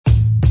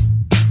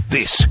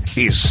This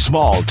is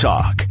Small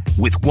Talk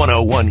with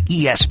 101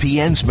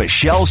 ESPN's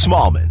Michelle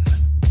Smallman.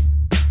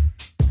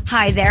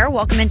 Hi there.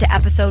 Welcome into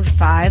episode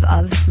 5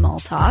 of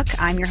Small Talk.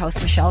 I'm your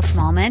host, Michelle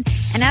Smallman.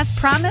 And as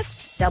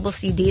promised, double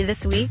CD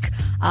this week.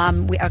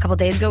 A couple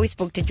days ago, we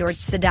spoke to George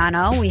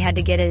Sedano. We had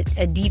to get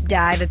a deep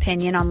dive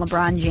opinion on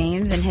LeBron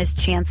James and his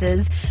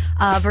chances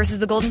versus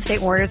the Golden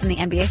State Warriors in the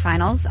NBA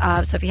Finals.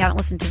 So if you haven't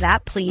listened to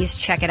that, please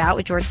check it out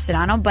with George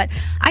Sedano. But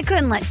I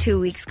couldn't let 2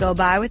 weeks go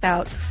by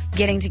without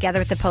getting together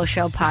with the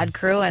post-show pod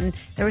crew. And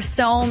there were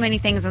so many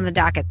things on the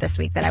docket this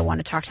week that I want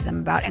to talk to them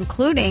about,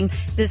 including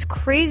this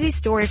crazy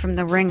story from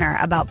The Ringer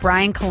about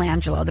Brian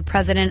Colangelo, the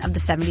president of the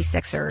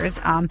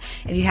 76ers.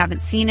 If you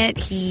haven't seen it,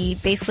 he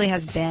basically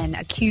has been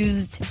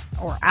accused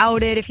or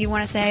outed, if you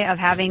want to say, of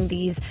having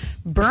these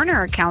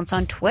burner accounts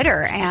on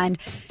Twitter and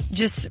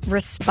just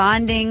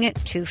responding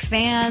to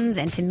fans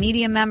and to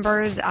media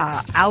members,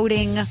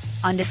 outing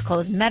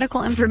undisclosed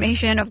medical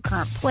information of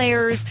current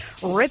players,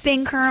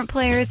 ripping current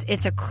players.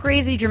 It's a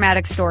crazy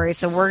dramatic story,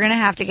 so we're going to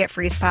have to get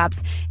Freeze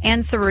Pops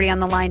and Cerruti on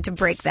the line to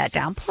break that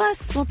down.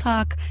 Plus, we'll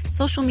talk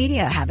social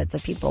media habits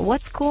of people.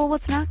 What's cool,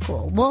 what's not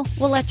cool. We'll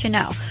let you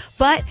know.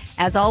 But,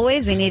 as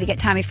always, we need to get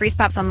Tommy Freeze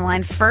Pops on the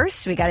line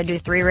first. We got to do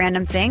 3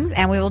 random things,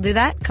 and we will do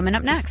that coming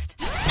up next.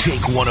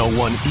 Take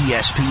 101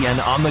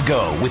 ESPN on the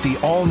go with the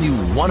all-new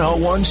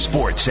 101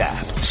 Sports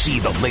app. See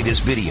the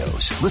latest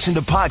videos, listen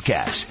to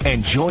podcasts,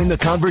 and join the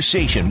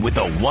conversation with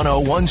the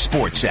 101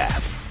 Sports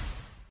app.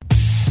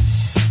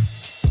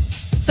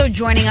 So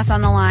joining us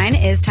on the line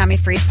is Tommy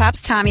Freeze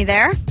Pops. Tommy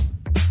there?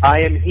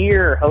 I am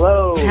here.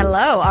 Hello.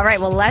 Hello. All right.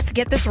 Well, let's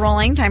get this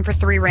rolling. Time for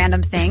 3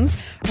 random things.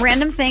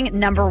 Random thing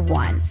number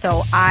 1.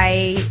 So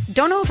I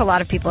don't know if a lot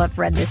of people have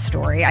read this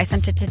story. I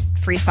sent it to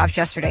Freeze Pops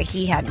yesterday.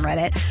 He hadn't read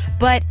it.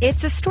 But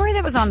it's a story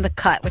that was on The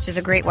Cut, which is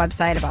a great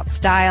website about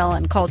style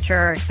and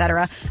culture,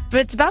 etc. But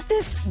it's about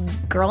this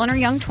girl in her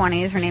young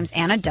 20s. Her name's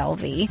Anna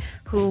Delvey,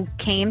 who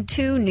came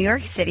to New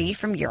York City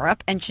from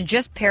Europe. And to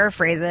just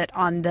paraphrase it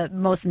on the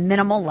most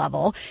minimal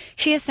level,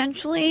 she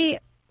essentially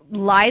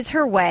lies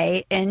her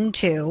way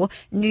into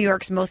New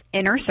York's most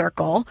inner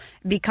circle,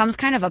 becomes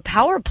kind of a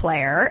power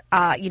player,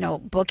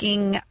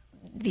 booking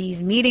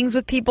these meetings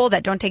with people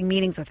that don't take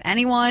meetings with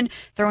anyone,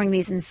 throwing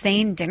these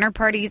insane dinner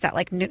parties at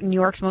like New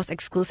York's most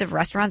exclusive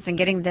restaurants and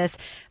getting this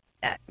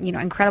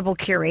incredible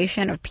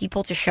curation of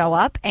people to show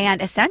up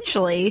and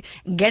essentially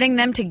getting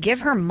them to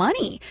give her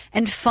money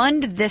and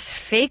fund this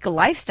fake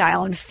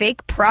lifestyle and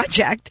fake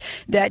project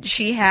that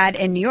she had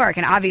in New York.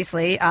 And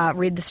obviously,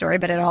 read the story,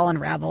 but it all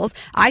unravels.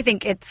 I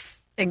think it's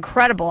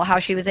incredible how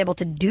she was able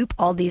to dupe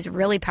all these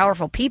really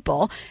powerful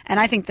people. And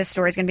I think this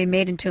story is going to be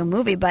made into a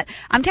movie. But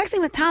I'm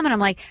texting with Tom and I'm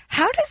like,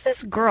 how does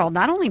this girl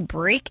not only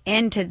break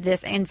into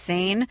this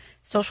insane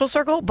social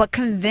circle, but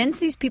convince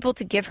these people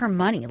to give her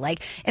money?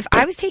 Like, if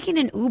I was taking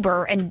an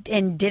Uber and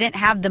didn't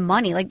have the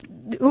money, like,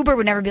 Uber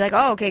would never be like,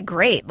 oh, okay,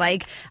 great.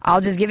 Like,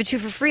 I'll just give it to you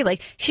for free.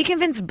 Like, she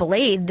convinced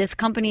Blade, this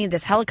company,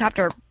 this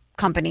helicopter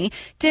company,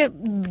 to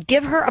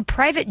give her a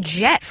private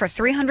jet for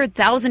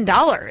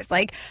 $300,000.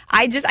 Like,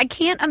 I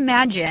can't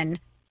imagine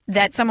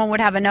that someone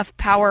would have enough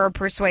power or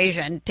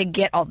persuasion to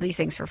get all these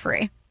things for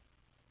free.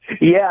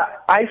 Yeah,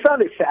 I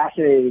found it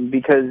fascinating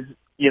because,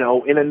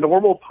 in a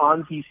normal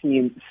Ponzi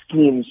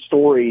scheme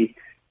story,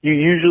 you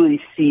usually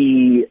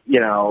see,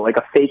 like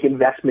a fake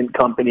investment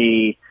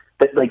company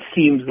that like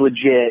seems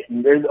legit,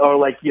 or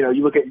like, you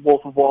look at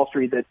Wolf of Wall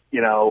Street that,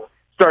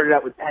 started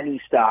out with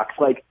penny stocks.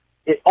 Like,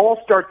 it all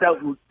starts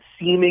out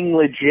seeming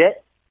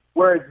legit,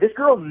 whereas this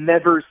girl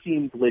never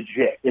seemed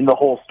legit in the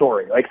whole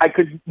story. Like, I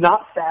could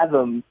not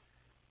fathom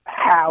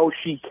how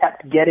she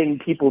kept getting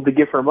people to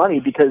give her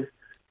money because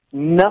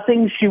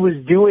nothing she was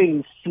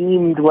doing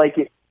seemed like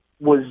it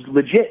was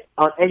legit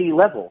on any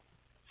level.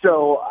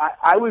 So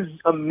I was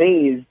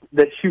amazed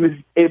that she was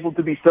able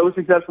to be so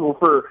successful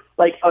for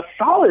like a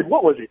solid,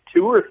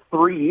 2 or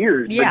 3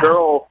 years. Yeah. The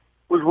girl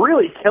was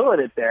really killing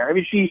it there. I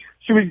mean, she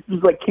was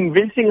like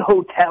convincing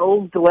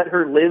hotels to let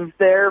her live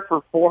there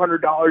for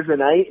 $400 a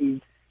night,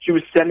 and she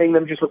was sending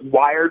them just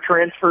wire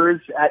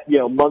transfers at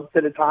months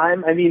at a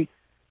time. I mean,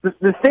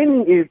 the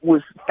thing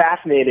was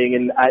fascinating,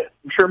 and I'm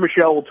sure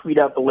Michelle will tweet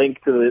out the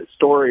link to the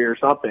story or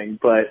something.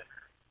 But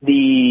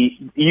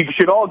you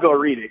should all go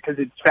read it because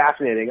it's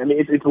fascinating. I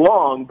mean, it's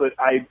long, but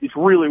it's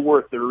really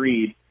worth the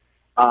read.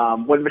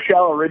 When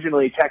Michelle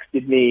originally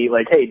texted me,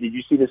 like, hey, did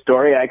you see the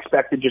story? I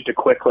expected just a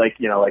quick, like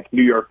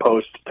New York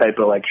Post type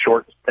of, like,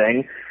 short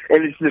thing.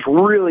 And it's this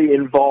really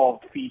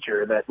involved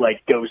feature that,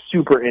 like, goes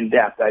super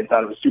in-depth. I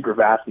thought it was super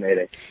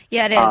fascinating.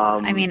 Yeah, it is.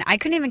 I mean, I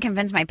couldn't even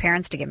convince my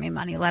parents to give me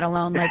money, let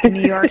alone, like,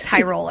 New York's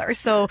high rollers.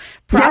 So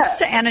props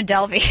to Anna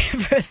Delvey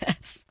for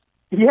this.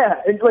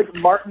 Yeah, and, like,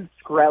 Martin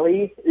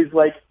Shkreli is,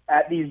 like,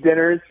 at these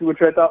dinners,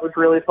 which I thought was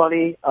really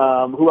funny.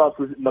 Who else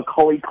was it?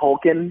 Macaulay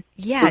Culkin?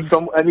 Yeah.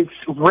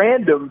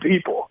 Random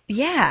people.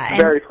 Yeah.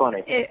 Very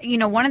funny.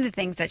 One of the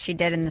things that she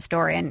did in the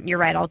story, and you're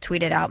right, I'll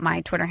tweet it out.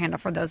 My Twitter handle,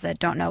 for those that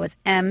don't know, is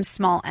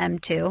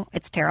M2.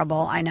 It's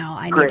terrible. I know.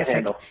 I need to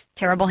fix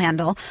terrible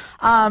handle.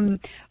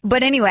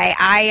 But anyway,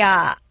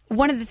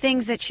 one of the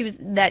things that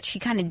she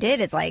kind of did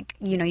is like,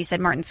 you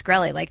said Martin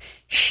Shkreli, like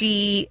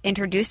she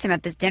introduced him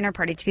at this dinner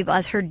party to people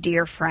as her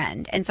dear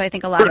friend. And so I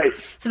think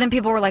so then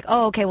people were like,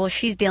 oh, okay, well,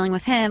 she's dealing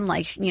with him.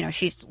 Like,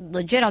 she's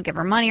legit. I'll give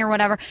her money or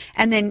whatever.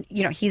 And then,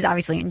 he's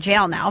obviously in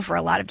jail now for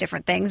a lot of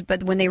different things.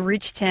 But when they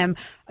reached him,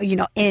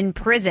 in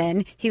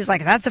prison, he was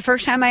like, that's the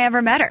first time I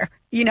ever met her.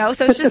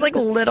 So it's just like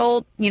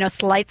little,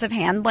 sleights of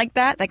hand like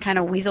that kind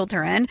of weaseled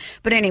her in.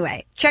 But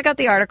anyway, check out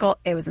the article.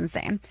 It was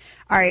insane.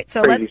 All right.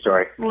 So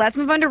let's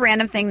move on to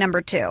random thing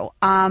number 2.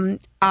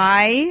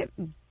 I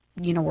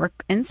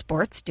work in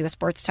sports, do a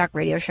sports talk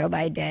radio show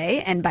by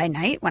day, and by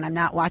night when I'm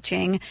not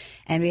watching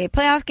NBA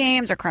playoff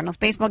games or Cardinals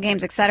baseball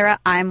games, etc.,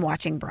 I'm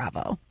watching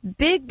Bravo.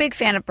 Big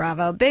fan of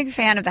Bravo, big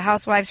fan of the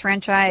Housewives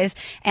franchise,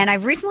 and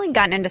I've recently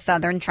gotten into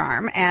Southern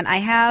Charm, and I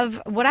have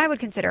what I would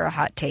consider a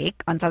hot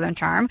take on Southern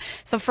Charm.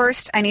 So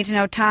first, I need to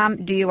know,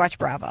 Tom, do you watch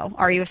Bravo?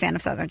 Are you a fan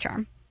of Southern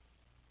Charm?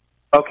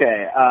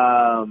 Okay,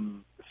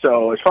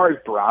 so as far as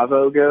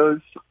Bravo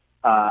goes,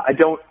 I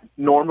don't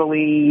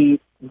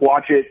normally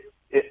watch it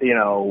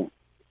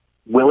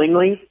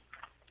willingly.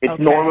 It's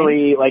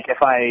normally like if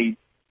I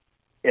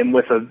am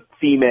with a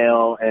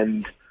female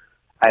and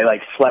I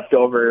like slept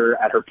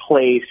over at her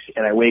place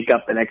and I wake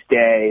up the next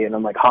day and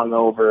I'm like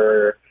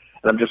hungover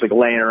and I'm just like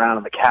laying around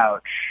on the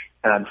couch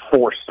and I'm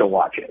forced to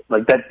watch it.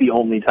 Like that's the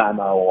only time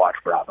I will watch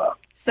Bravo.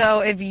 So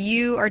if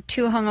you are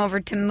too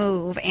hungover to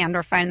move and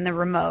or find the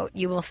remote,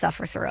 you will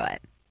suffer through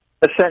it.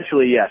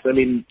 Essentially, yes. I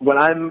mean, when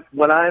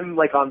I'm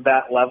like on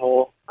that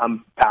level,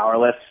 I'm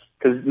powerless.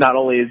 Because not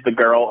only is the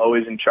girl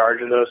always in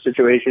charge in those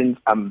situations,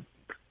 I'm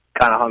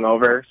kind of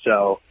hungover,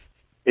 so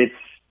it's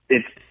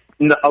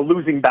a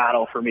losing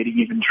battle for me to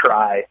even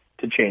try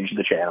to change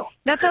the channel.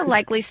 That's a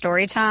likely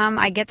story, Tom.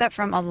 I get that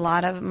from a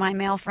lot of my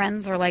male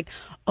friends. They're like,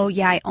 oh,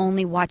 yeah, I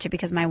only watch it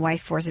because my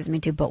wife forces me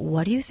to. But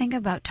what do you think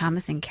about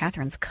Thomas and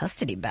Catherine's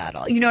custody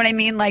battle? You know what I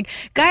mean? Like,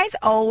 guys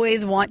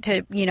always want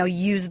to,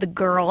 use the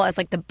girl as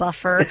like the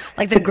buffer.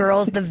 Like the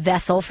girl's the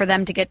vessel for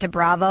them to get to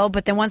Bravo.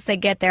 But then once they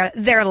get there,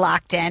 they're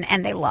locked in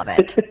and they love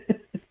it.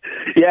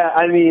 Yeah,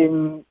 I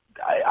mean,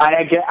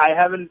 I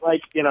haven't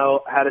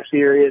had a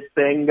serious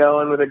thing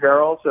going with a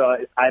girl,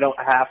 so I don't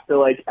have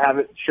to have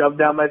it shoved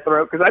down my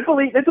throat because I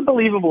believe it's a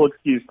believable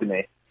excuse to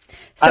me.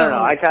 So, I don't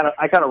know.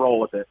 I kind of roll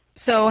with it.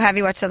 So, have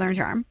you watched Southern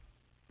Charm?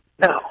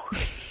 No.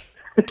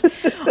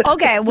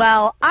 Okay,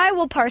 well, I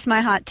will parse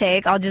my hot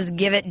take. I'll just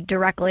give it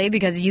directly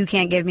because you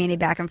can't give me any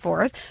back and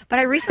forth. But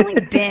I recently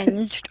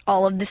binged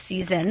all of the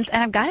seasons,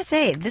 and I've got to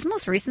say, this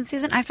most recent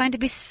season I find to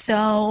be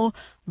so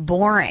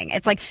boring.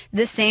 It's like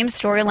the same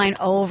storyline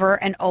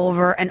over and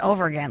over and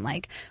over again.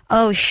 Like,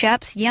 oh,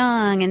 Shep's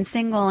young and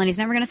single, and he's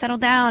never going to settle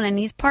down, and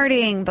he's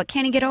partying, but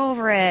can he get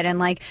over it?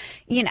 And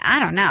I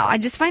don't know. I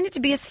just find it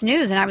to be a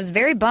snooze, and I was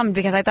very bummed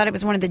because I thought it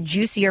was one of the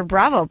juicier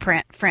Bravo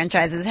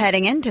franchises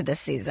heading into this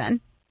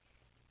season.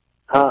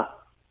 Huh.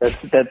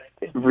 That's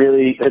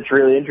really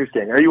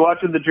interesting. Are you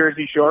watching the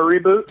Jersey Shore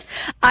reboot?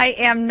 I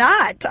am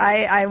not.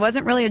 I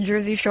wasn't really a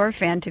Jersey Shore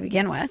fan to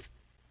begin with.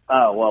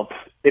 Oh, well,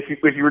 if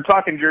you were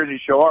talking Jersey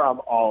Shore,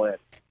 I'm all in.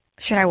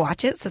 Should I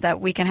watch it so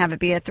that we can have it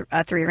be a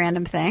 3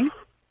 random thing?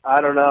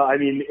 I don't know. I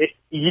mean,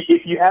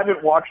 if you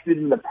haven't watched it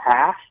in the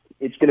past,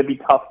 it's going to be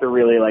tough to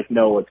really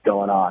know what's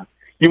going on.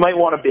 You might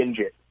want to binge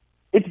it.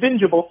 It's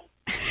bingeable.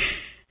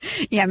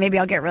 Yeah, maybe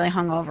I'll get really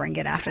hungover and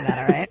get after that,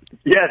 all right?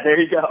 Yeah, there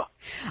you go.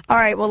 All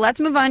right, well,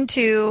 let's move on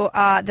to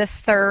the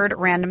third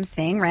random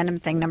thing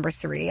number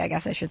 3, I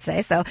guess I should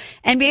say. So,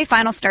 NBA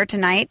Finals start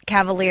tonight,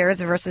 Cavaliers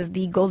versus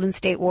the Golden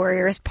State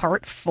Warriors,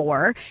 Part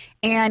 4.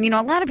 And,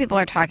 a lot of people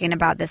are talking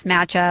about this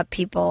matchup.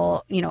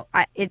 People,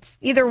 it's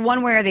either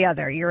one way or the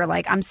other. You're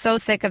like, I'm so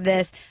sick of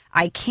this.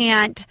 I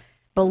can't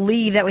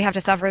believe that we have to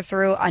suffer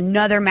through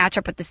another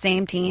matchup with the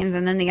same teams,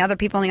 and then the other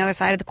people on the other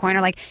side of the coin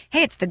are like,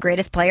 hey, it's the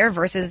greatest player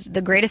versus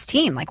the greatest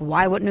team. Like,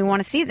 why wouldn't we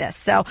want to see this?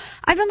 So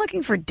I've been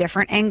looking for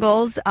different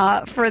angles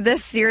for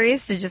this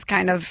series to just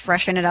kind of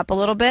freshen it up a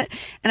little bit,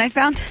 and I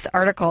found this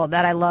article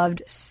that I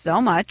loved so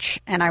much,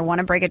 and I want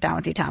to break it down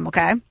with you, Tom,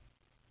 okay?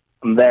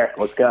 I'm there.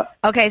 Let's go.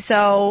 Okay,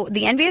 so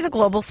the NBA is a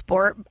global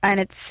sport,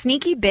 and it's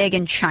sneaky big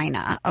in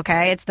China,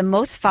 okay? It's the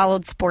most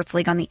followed sports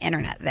league on the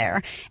internet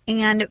there.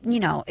 And,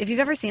 if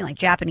you've ever seen,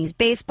 Japanese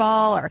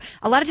baseball, or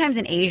a lot of times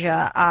in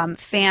Asia,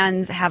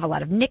 fans have a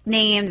lot of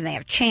nicknames, and they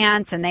have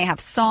chants, and they have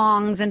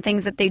songs and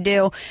things that they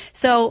do.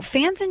 So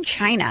fans in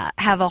China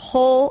have a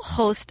whole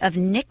host of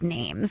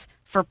nicknames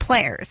for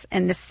players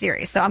in this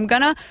series. So I'm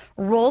going to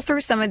roll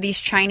through some of these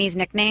Chinese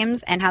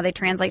nicknames and how they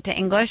translate to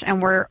English,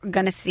 and we're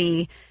going to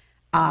see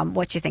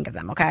what you think of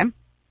them, okay?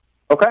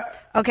 Okay.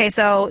 Okay,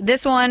 so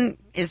this one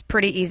is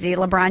pretty easy.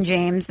 LeBron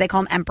James, they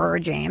call him Emperor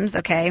James,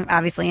 okay?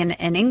 Obviously in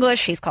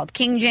English, he's called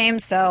King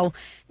James, so,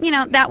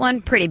 that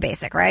one, pretty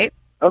basic, right?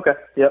 Okay,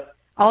 yep.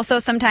 Also,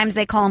 sometimes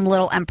they call him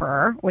Little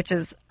Emperor, which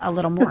is a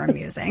little more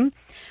amusing.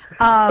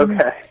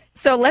 Okay.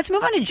 So let's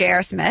move on to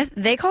J.R. Smith.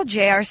 They call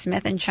J.R.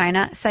 Smith in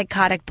China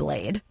Psychotic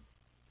Blade.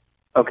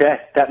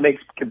 Okay, that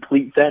makes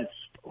complete sense.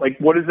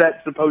 What is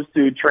that supposed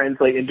to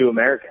translate into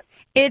American?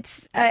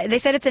 It's they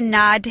said it's a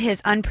nod to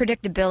his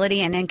unpredictability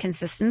and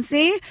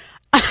inconsistency.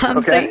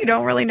 So you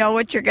don't really know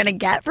what you're going to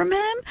get from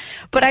him.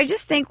 But I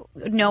just think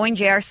knowing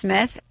J.R.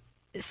 Smith,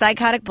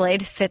 Psychotic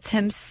Blade fits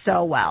him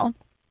so well.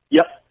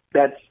 Yep,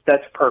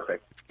 that's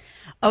perfect.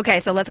 Okay,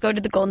 so let's go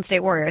to the Golden State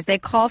Warriors. They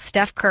call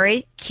Steph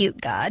Curry Cute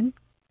God.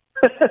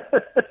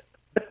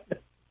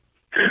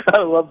 I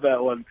love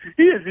that one.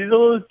 He is. He's a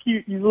little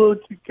cute. He's a little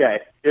cute guy.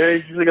 Yeah,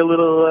 he's just like a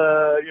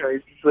little.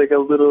 He's just like a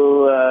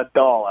little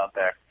doll out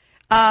there.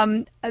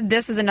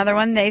 This is another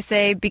one. They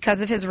say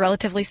because of his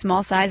relatively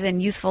small size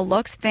and youthful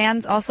looks,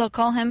 fans also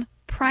call him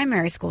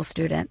primary school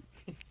student.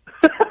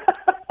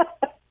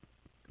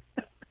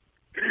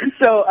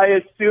 So I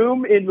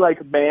assume in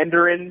like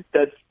Mandarin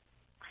that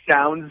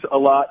sounds a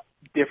lot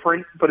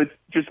different, but it's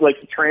just like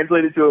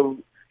translated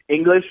to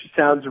English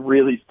sounds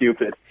really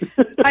stupid.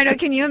 I know.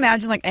 Can you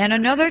imagine like, and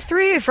another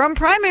 3 from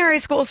primary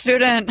school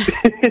student?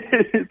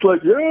 It's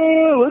like,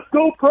 yeah, let's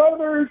go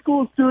primary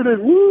school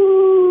student.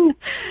 Woo!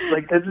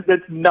 Like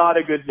that's not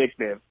a good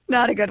nickname.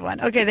 Not a good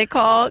one. Okay, they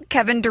call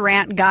Kevin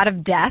Durant God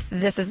of Death.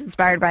 This is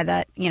inspired by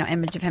that,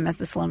 image of him as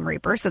the Slim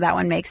Reaper, so that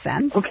one makes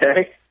sense.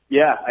 Okay.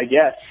 Yeah, I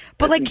guess.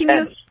 But like,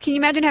 can you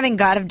imagine having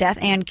God of Death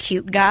and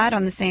Cute God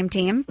on the same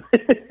team?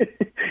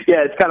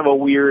 Yeah, it's kind of a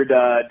weird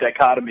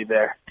dichotomy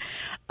there.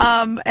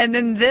 And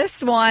then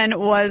this one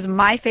was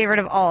my favorite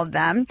of all of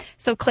them.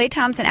 So Klay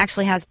Thompson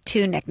actually has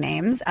 2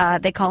 nicknames.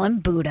 They call him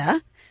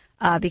Buddha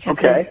because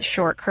his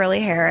short curly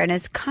hair and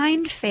his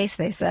kind face,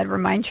 they said,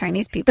 remind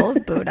Chinese people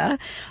of Buddha.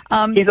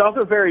 He's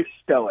also very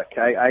stoic.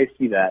 I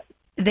see that.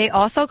 They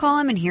also call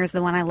him, and here's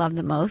the one I love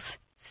the most,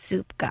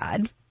 Soup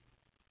God.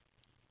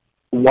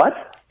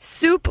 What?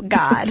 Soup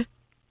God.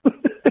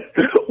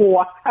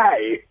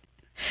 Why?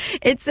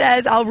 It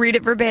says, I'll read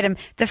it verbatim,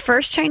 the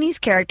first Chinese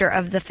character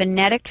of the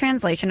phonetic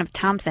translation of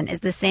Thompson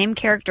is the same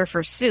character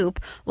for soup,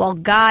 while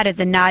God is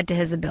a nod to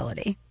his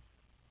ability.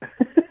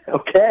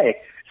 Okay.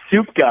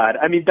 Soup God.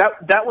 I mean,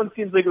 that one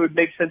seems like it would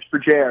make sense for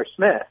J.R.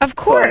 Smith. Of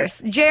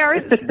course. But... J.R.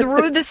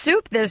 threw the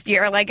soup this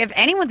year. Like, if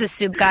anyone's a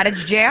soup God,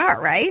 it's J.R.,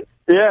 right?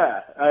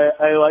 Yeah,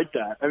 I like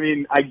that. I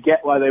mean, I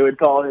get why they would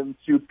call him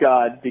Soup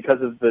God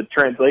because of the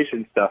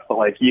translation stuff, but,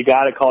 like, you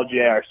got to call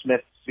J.R.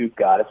 Smith Soup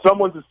God. If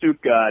someone's a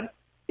Soup God,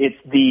 it's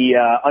the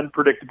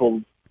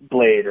unpredictable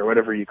Blade or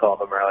whatever you called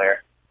him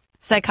earlier.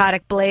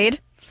 Psychotic Blade?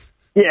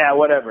 Yeah,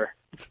 whatever.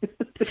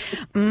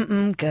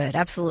 Good,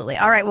 absolutely.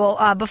 All right,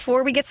 well,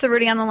 before we get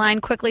Cerruti on the line,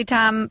 quickly,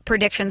 Tom,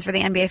 predictions for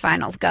the NBA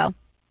Finals. Go.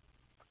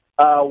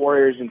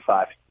 Warriors in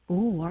 5.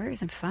 Ooh,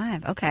 Warriors in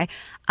 5. Okay.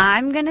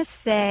 I'm going to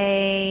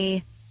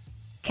say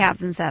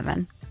Cavs in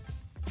 7.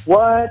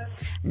 What?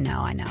 No,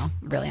 I know.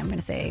 Really, I'm going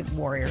to say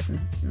Warriors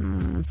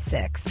in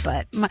 6.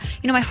 But,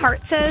 my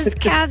heart says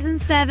Cavs in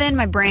 7.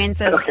 My brain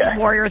says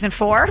Warriors in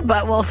 4.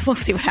 But we'll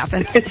see what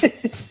happens.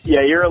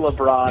 Yeah, you're a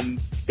LeBron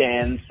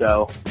fan,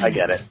 so I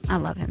get it. I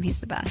love him. He's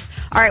the best.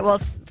 All right, well,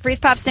 Freeze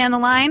Pop, stay on the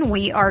line.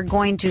 We are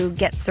going to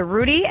get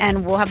Cerruti,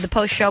 and we'll have the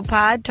post-show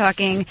pod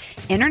talking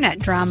internet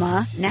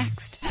drama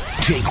next.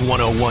 Take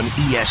 101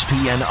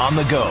 ESPN on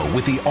the go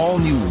with the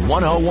all-new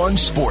 101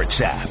 Sports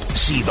app.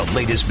 See the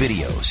latest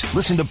videos,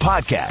 listen to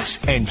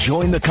podcasts, and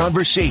join the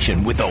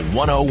conversation with the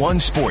 101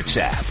 Sports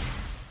app.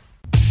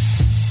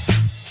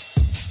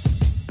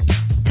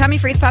 Tommy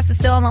Freeze Pops is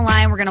still on the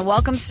line. We're going to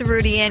welcome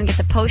Cerruti in, get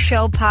the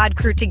post-show pod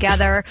crew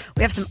together.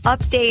 We have some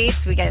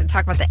updates. We got to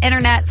talk about the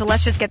internet, so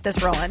let's just get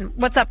this rolling.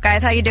 What's up,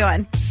 guys? How you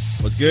doing?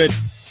 What's good?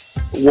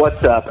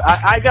 What's up?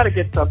 I got to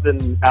get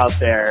something out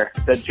there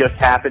that just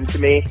happened to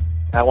me.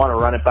 I want to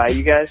run it by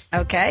you guys.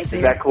 Okay. So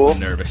is that cool? I'm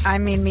nervous. I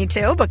mean, me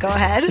too, but go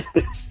ahead.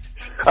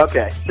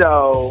 Okay.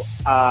 So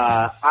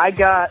I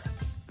got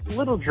a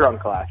little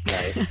drunk last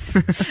night.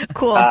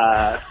 Cool.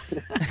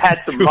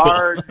 Had some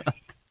margs,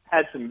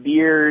 had some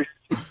beers.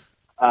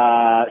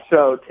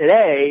 So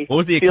today, what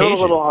was the feeling occasion?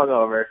 a little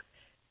hungover.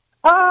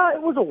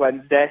 It was a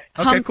Wednesday.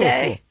 Hump Cool.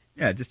 day.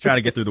 Yeah, just trying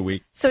to get through the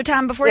week. So,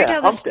 Tom, before you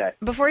tell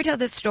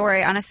this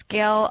story, on a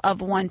scale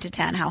of 1 to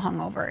 10, how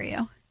hungover are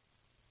you?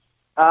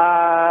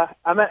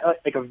 I'm at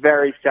like a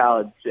very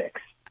solid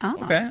 6.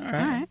 Oh, Okay, all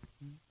right.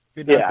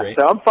 Good, Yeah, great.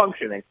 so I'm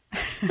functioning.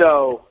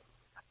 So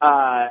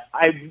I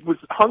was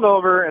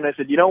hungover, and I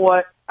said, you know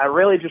what? I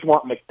really just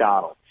want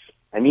McDonald's.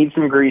 I need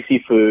some greasy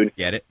food.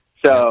 Get it?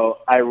 So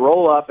I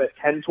roll up at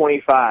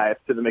 10:25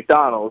 to the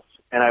McDonald's,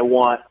 and I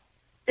want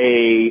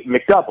a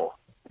McDouble.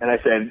 And I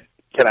said,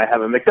 can I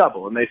have a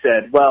McDouble? And they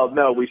said, well,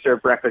 no, we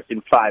serve breakfast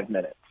in 5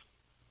 minutes.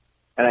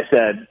 And I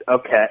said,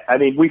 okay. I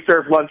mean, we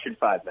serve lunch in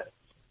 5 minutes.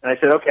 And I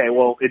said, okay,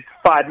 well, it's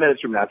 5 minutes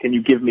from now. Can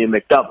you give me a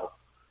McDouble?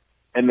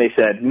 And they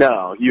said,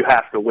 no, you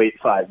have to wait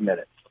 5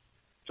 minutes.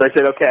 So I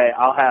said, okay,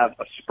 I'll have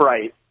a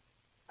Sprite.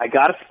 I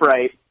got a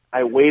Sprite.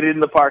 I waited in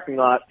the parking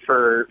lot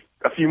for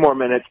a few more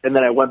minutes, and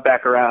then I went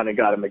back around and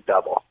got a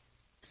McDouble.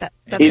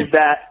 Is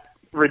that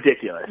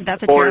ridiculous?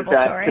 That's a terrible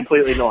story. Or is that story.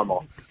 completely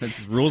normal?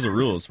 Rules are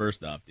rules,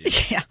 first off,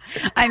 dude. Yeah.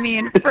 I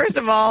mean, first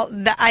of all,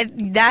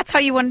 that's how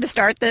you wanted to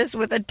start this,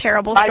 with a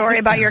terrible story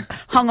about your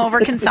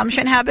hungover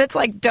consumption habits?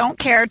 Like, don't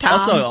care, Tom.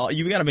 Also,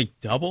 you got to make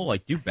double?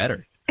 Like, do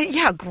better.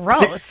 Yeah,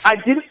 gross. I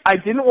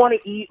didn't want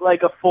to eat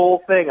like a full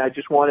thing. I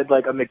just wanted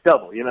like a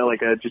McDouble, like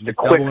just a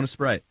Double quick. and a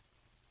Sprite.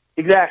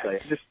 Exactly.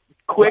 Just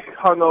quick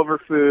hungover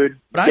food.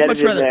 But get I'd much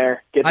it in rather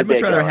there. Get the I'd much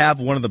day rather going. have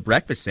one of the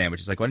breakfast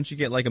sandwiches. Like, why don't you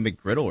get like a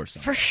McGriddle or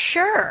something? For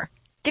sure.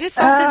 Get a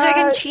sausage, egg,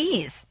 and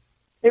cheese.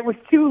 It was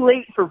too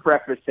late for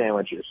breakfast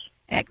sandwiches.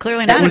 Yeah,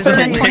 clearly not. It was It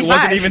wasn't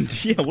 10:25. even.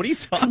 Yeah, what are you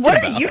talking What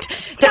about? are you,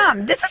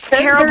 Tom? This is 10:30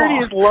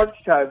 terrible. is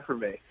lunchtime for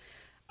me.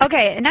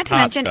 Okay, and not to Hot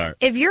mention, start.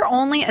 if you're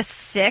only a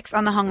 6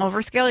 on the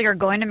hungover scale, you're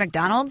going to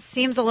McDonald's.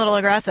 Seems a little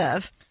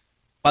aggressive.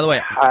 By the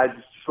way, Just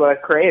what I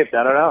craved.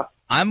 I don't know.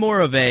 I'm more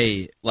of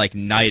a like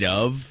night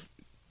of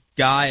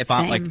guy. If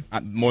I'm like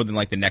Same. more than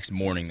like the next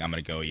morning, I'm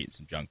gonna go eat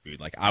some junk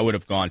food. Like I would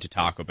have gone to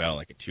Taco Bell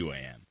like at 2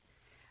 a.m.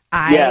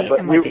 I Yeah, but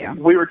am with you.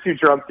 we were too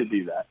drunk to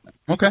do that.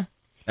 Okay.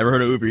 Ever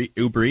heard of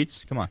Uber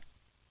Eats? Come on.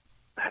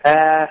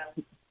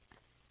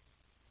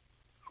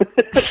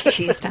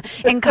 Jeez, Tom.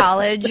 In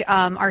college,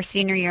 our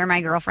senior year,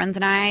 my girlfriends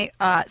and I,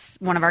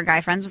 one of our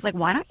guy friends was like,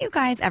 why don't you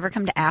guys ever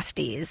come to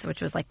Afties,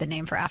 which was like the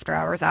name for after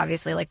hours,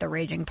 obviously, like the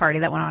raging party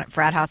that went on at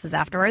frat houses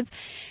afterwards.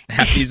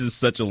 Afties is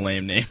such a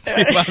lame name.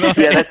 By the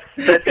way. Yeah,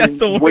 that's That's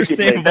the worst wicked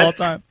name name. of all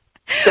time.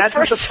 That's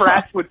what the First of all-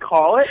 frats would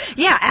call it?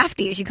 Yeah,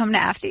 Afties. You come to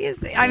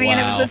Afties. I mean,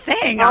 Wow. it was a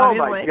thing, Oh,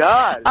 obviously. my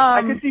God.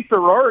 I could see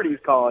sororities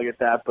calling it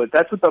that, but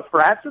that's what the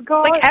frats would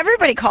call Like, it?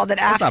 everybody called it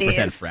Let's not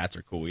pretend Afties. frats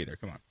are cool either.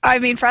 Come on. I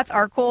mean, frats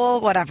are cool,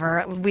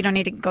 whatever. We don't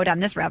need to go down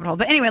this rabbit hole.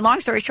 But anyway, long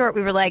story short,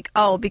 we were like,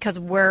 oh, because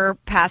we're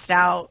passed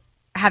out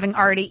having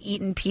already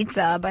eaten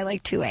pizza by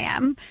like 2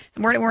 a.m.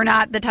 We're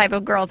not the type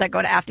of girls that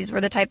go to Afties.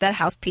 We're the type that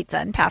house pizza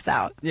and pass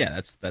out. Yeah,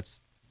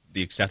 that's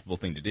the acceptable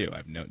thing to do.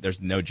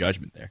 There's no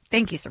judgment there.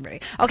 Thank you,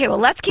 somebody. Okay, well,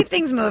 let's keep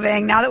things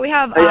moving. Now that we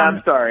have... Yeah,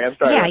 I'm sorry. Yeah,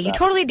 about you that.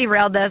 totally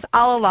derailed this.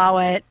 I'll allow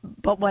it,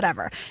 but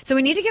whatever. So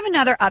we need to give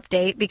another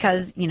update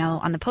because, you know,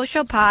 on the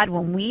post-show pod,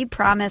 when we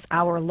promise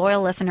our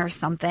loyal listeners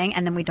something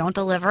and then we don't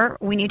deliver,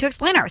 we need to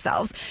explain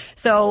ourselves.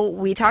 So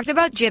we talked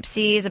about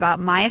gypsies, about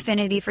my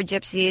affinity for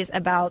gypsies,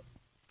 about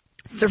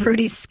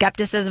Cerruti's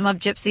skepticism of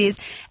gypsies.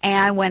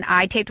 And when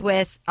I taped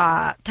with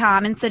Tom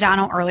and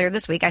Sedano earlier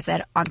this week, I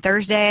said on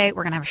Thursday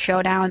we're going to have a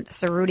showdown,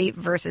 Cerruti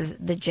versus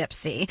the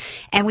gypsy.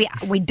 And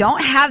we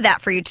don't have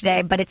that for you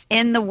today, but it's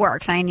in the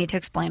works. And I need to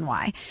explain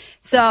why.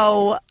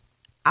 So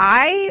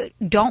I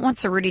don't want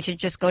Cerruti to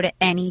just go to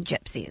any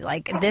gypsy.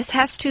 Like, this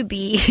has to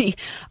be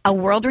a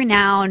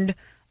world-renowned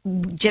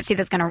gypsy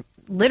that's going to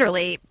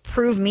literally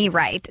prove me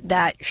right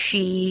that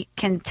she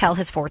can tell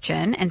his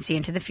fortune and see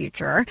into the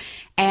future.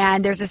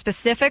 And there's a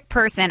specific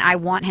person I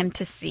want him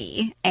to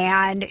see.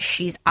 And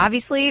she's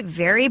obviously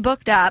very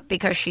booked up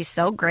because she's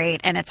so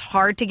great. And it's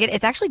hard to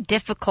it's actually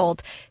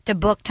difficult to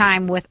book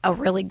time with a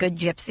really good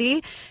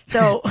gypsy.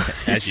 So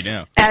As you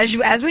know.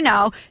 as we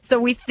know. So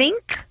we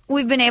think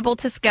we've been able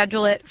to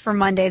schedule it for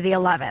Monday the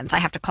 11th. I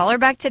have to call her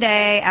back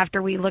today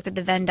after we looked at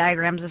the Venn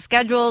diagrams of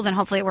schedules, and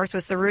hopefully it works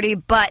with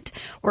Cerruti. But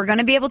we're going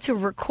to be able to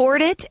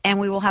record it, and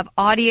we will have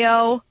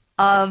audio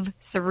of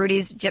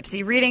Cerruti's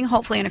gypsy reading,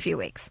 hopefully in a few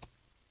weeks.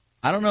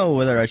 I don't know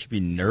whether I should be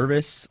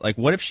nervous. Like,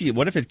 what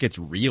if it gets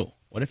real?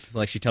 What if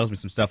like she tells me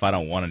some stuff I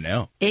don't want to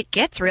know? It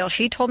gets real.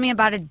 She told me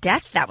about a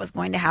death that was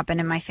going to happen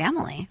in my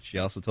family. She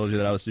also told you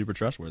that I was super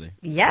trustworthy.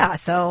 Yeah,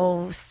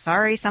 so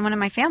sorry, someone in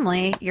my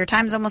family. Your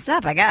time's almost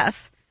up, I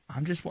guess.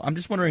 I'm just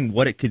wondering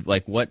what it could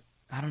like. What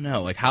I don't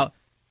know. Like how.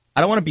 I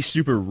don't want to be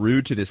super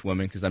rude to this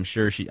woman because I'm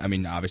sure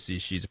obviously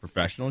she's a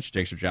professional. She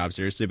takes her job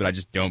seriously, but I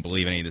just don't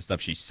believe any of the stuff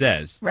she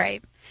says.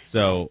 Right.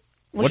 So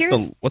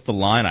Well, what's the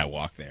line I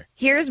walk there?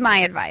 Here's my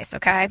advice,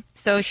 okay?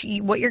 So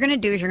what you're going to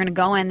do is you're going to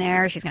go in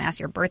there. She's going to ask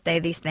your birthday,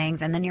 these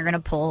things, and then you're going to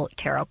pull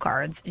tarot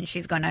cards, and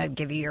she's going to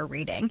give you your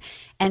reading.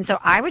 And so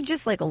I would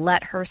just like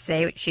let her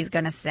say what she's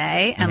going to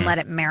say and let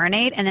it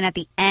marinate. And then at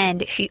the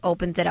end, she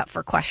opens it up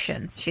for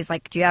questions. She's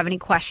like, do you have any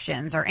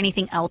questions or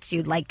anything else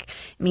you'd like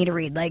me to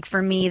read? Like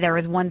for me, there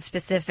was one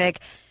specific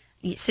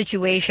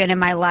situation in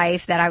my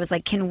life that I was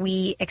like, can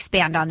we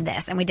expand on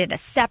this? And we did a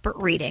separate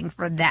reading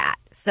for that.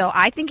 So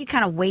I think you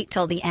kind of wait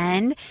till the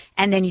end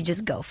and then you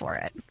just go for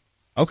it.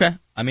 Okay.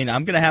 I'm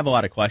going to have a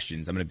lot of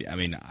questions.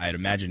 I'd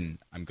imagine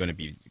I'm going to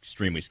be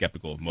extremely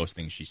skeptical of most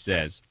things she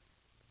says.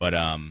 But,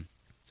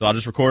 so I'll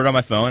just record it on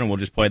my phone and we'll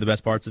just play the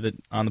best parts of it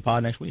on the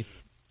pod next week.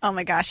 Oh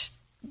my gosh.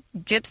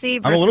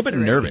 Gypsy versus I'm a little bit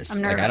Cerruti. nervous. I'm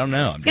Like, nervous. I don't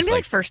know. It's going to be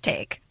like first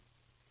take.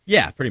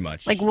 Yeah, pretty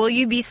much. Like, will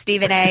you be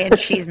Stephen A. and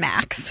she's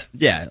Max?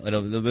 Yeah,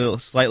 it'll be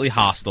slightly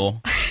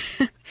hostile.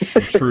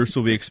 Truths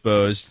will be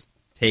exposed.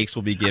 Takes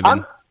will be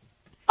given.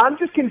 I'm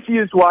just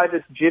confused why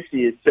this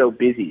gypsy is so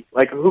busy.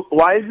 Like,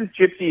 why is this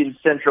gypsy in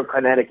Central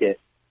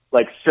Connecticut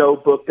like so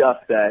booked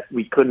up that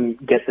we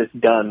couldn't get this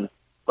done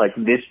like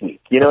this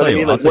week? You know what I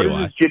mean? Like, what is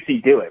this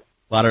gypsy doing?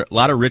 A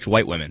lot of rich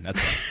white women. That's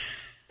why.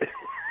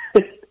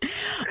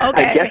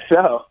 Okay. I guess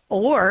so.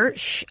 Or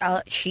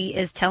she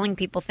is telling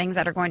people things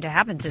that are going to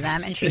happen to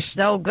them, and she's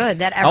so good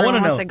that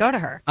everyone wants to go to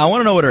her. I want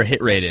to know what her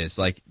hit rate is.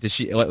 Like, does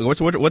she?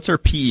 What's her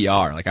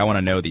PER? Like, I want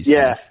to know these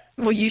things.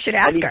 Well, you should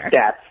ask her.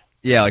 Stats.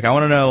 Yeah, like I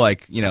want to know,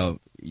 like, you know,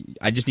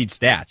 I just need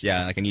stats.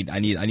 Yeah, like I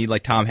need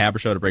like Tom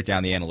Haberstroh to break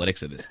down the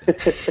analytics of this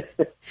thing.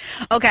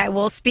 Okay,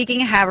 well,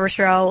 speaking of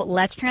Haberstroh,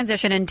 let's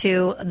transition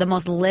into the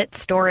most lit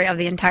story of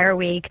the entire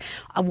week.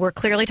 We're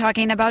clearly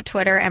talking about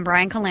Twitter and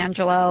Brian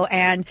Colangelo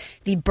and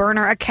the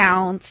burner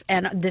accounts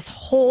and this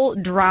whole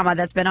drama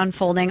that's been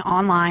unfolding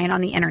online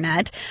on the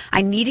internet.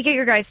 I need to get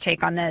your guys'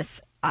 take on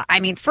this.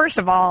 I mean, first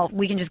of all,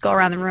 we can just go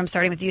around the room,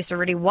 starting with you,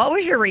 Cerruti. What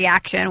was your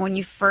reaction when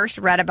you first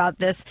read about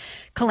this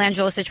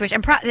Colangelo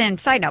situation? And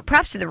side note,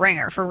 props to The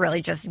Ringer for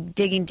really just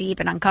digging deep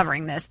and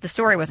uncovering this. The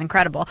story was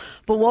incredible.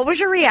 But what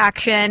was your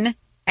reaction?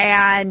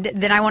 And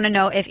then I want to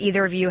know if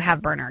either of you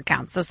have burner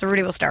accounts. So,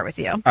 Cerruti, we'll start with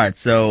you. All right.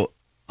 So,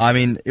 I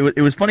mean, it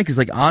was funny because,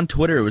 like, on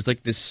Twitter, it was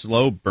like this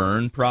slow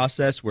burn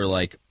process where,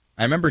 like,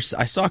 I remember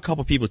I saw a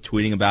couple people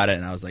tweeting about it,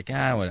 and I was like,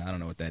 I don't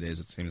know what that is.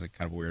 It seems like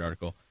kind of a weird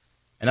article.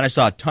 And then I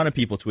saw a ton of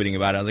people tweeting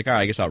about it. I was like, all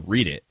right, I guess I'll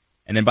read it.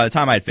 And then by the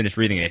time I had finished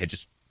reading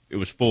it, it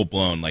was full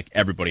blown. Like,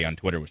 everybody on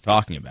Twitter was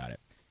talking about it.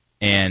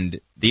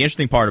 And the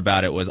interesting part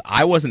about it was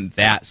I wasn't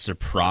that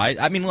surprised.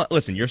 I mean,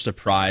 listen, you're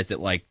surprised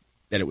that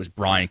it was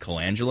Brian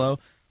Colangelo.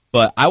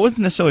 But I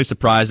wasn't necessarily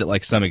surprised that,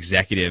 like, some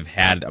executive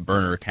had a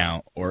burner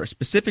account, or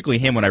specifically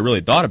him when I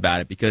really thought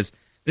about it, because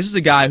this is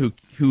a guy who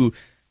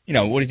you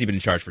know, what has he been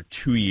in charge for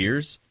 2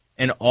 years?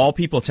 And all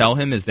people tell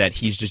him is that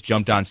he's just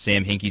jumped on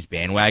Sam Hinkie's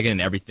bandwagon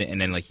and everything, and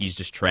then, like, he's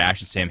just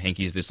trash, and Sam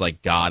Hinkie's this,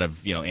 like, god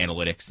of, you know,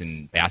 analytics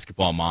and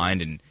basketball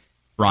mind, and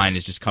Brian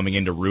is just coming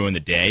in to ruin the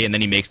day. And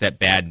then he makes that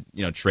bad,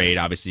 you know, trade,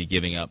 obviously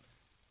giving up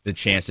the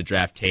chance to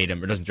draft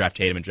Tatum, or doesn't draft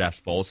Tatum and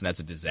drafts Fultz, and that's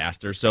a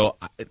disaster. So,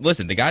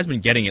 listen, the guy's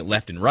been getting it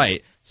left and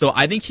right. So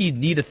I think he'd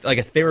need a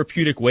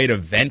therapeutic way to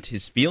vent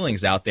his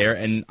feelings out there,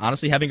 and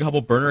honestly, having a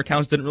couple burner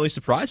accounts didn't really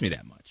surprise me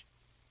that much.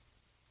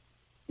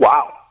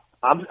 Wow.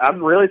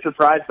 I'm really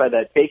surprised by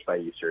that take by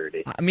you,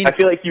 Cerruti. I mean, I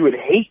feel like you would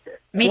hate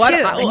it. Me too.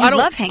 I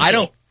love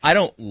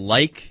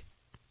Hinkie.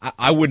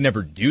 I would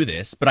never do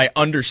this, but I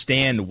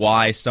understand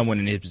why someone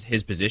in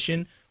his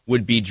position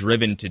would be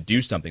driven to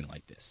do something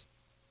like this.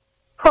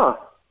 Huh.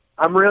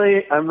 I'm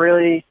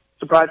really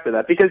surprised by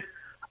that, because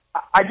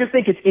I just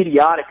think it's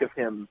idiotic of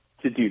him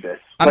to do this.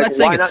 I'm not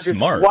saying it's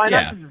smart. Why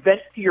not just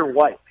vent to your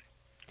wife?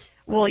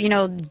 Well, you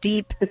know,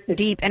 deep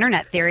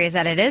internet theory is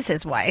that it is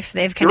his wife.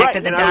 They've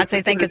connected the dots.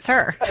 They think it's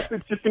her. I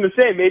was just going to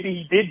say, maybe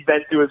he did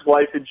vent to his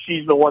wife and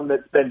she's the one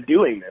that's been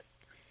doing this.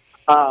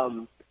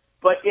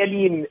 But, I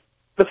mean,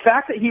 the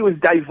fact that he was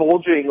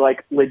divulging,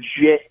 like,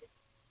 legit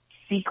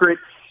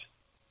secrets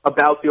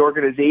about the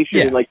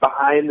organization and, like,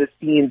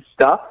 behind-the-scenes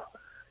stuff,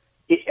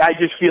 I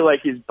just feel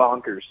like is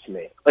bonkers to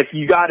me. Like,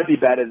 you got to be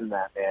better than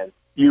that, man.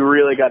 You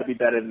really got to be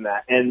better than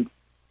that. And,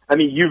 I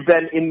mean, you've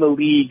been in the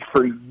league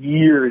for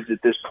years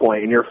at this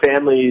point, and your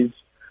family's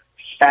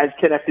as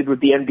connected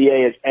with the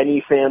NBA as any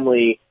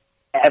family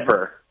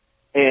ever.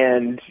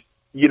 And,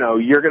 you know,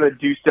 you're going to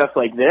do stuff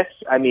like this?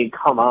 I mean,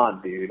 come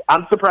on, dude.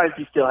 I'm surprised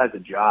he still has a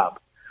job.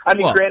 I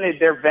mean, granted,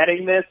 they're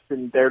vetting this,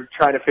 and they're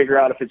trying to figure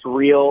out if it's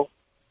real,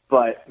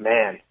 but,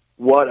 man,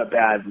 what a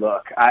bad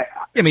look. I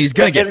mean, he's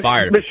going to get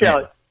fired.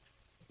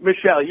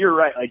 Michelle, you're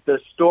right. Like,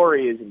 the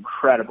story is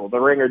incredible. The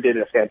Ringer did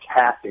a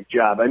fantastic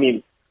job. I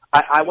mean,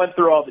 I went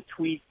through all the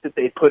tweets that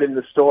they put in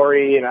the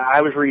story, and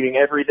I was reading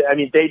everything. I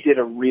mean, they did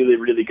a really,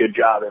 really good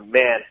job. And,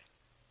 man,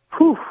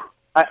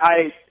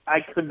 I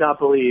could not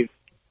believe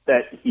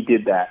that he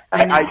did that.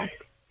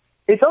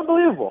 It's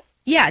unbelievable.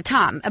 Yeah,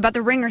 Tom, about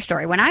the Ringer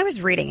story. When I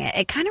was reading it,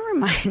 it kind of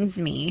reminds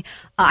me.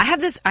 I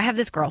have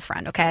this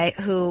girlfriend, okay,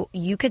 who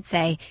you could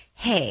say,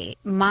 "Hey,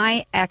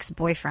 my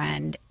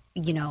ex-boyfriend,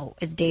 you know,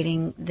 is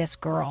dating this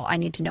girl. I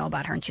need to know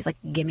about her." And she's like,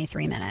 "Give me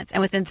 3 minutes."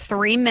 And within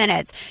 3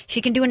 minutes,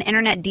 she can do an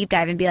internet deep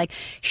dive and be like,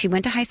 she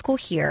went to high school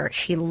here.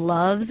 She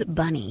loves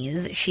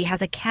bunnies. She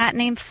has a cat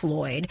named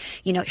Floyd.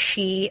 You know,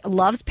 she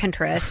loves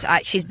Pinterest.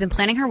 She's been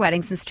planning her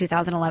wedding since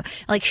 2011.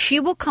 Like, she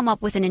will come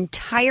up with an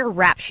entire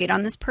rap sheet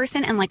on this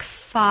person in like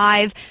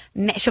 5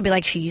 minutes. She'll be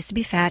like, she used to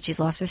be fat. She's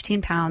lost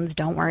 15 pounds.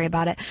 Don't worry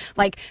about it.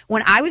 Like,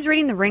 when I was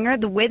reading The Ringer,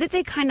 the way that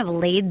they kind of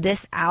laid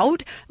this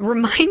out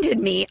reminded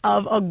me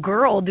of a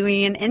girl doing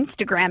an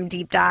Instagram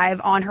deep dive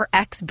on her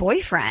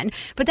ex-boyfriend.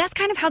 But that's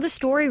kind of how the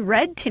story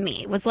read to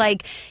me. It was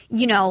like,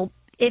 you know,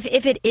 if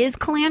it is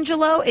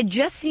Colangelo, it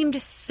just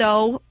seemed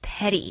so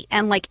petty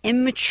and like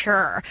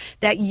immature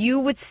that you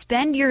would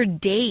spend your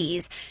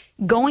days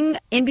going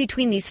in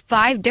between these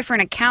 5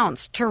 different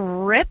accounts to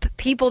rip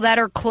people that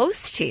are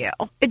close to you.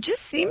 It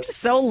just seems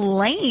so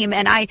lame.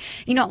 And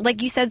you know,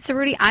 like you said,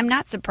 Cerruti, I'm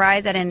not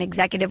surprised that an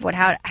executive would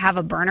have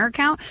a burner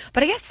account,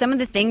 but I guess some of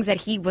the things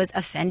that he was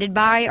offended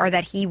by or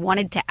that he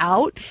wanted to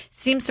out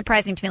seems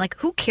surprising to me. Like,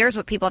 who cares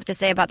what people have to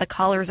say about the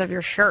colors of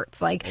your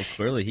shirts? Like, well,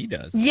 clearly he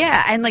does.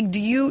 Yeah. And like,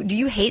 do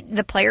you hate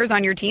the players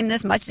on your team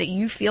this much that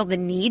you feel the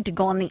need to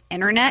go on the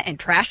internet and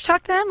trash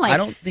talk them? Like, I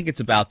don't think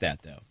it's about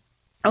that, though.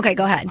 Okay,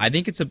 go ahead. I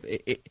think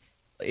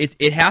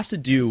it has to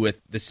do with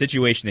the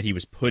situation that he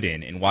was put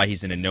in and why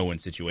he's in a no-win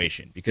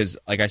situation. Because,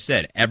 like I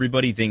said,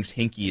 everybody thinks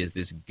Hinkie is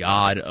this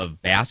god of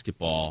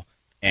basketball,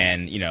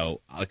 and you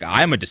know, like,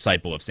 I'm a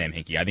disciple of Sam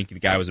Hinkie. I think the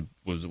guy was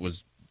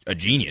a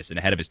genius and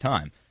ahead of his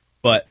time.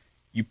 But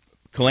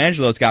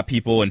Colangelo's got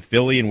people in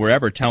Philly and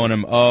wherever telling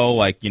him, oh,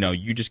 like,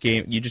 you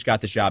just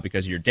got this job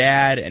because of your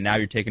dad, and now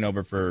you're taking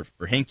over for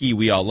Hinkie.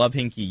 We all love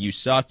Hinkie. You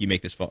suck. You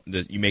make this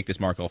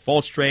Markelle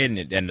Fultz trade, and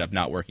it ended up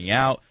not working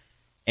out.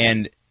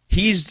 And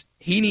he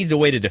needs a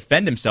way to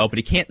defend himself, but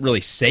he can't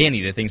really say any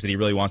of the things that he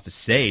really wants to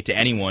say to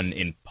anyone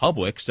in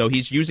public. So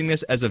he's using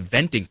this as a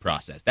venting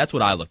process. That's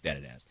what I looked at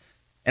it as.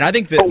 And I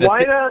think that. But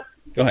why not?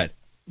 Go ahead.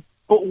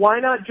 But why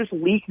not just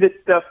leak this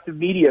stuff to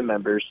media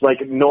members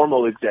like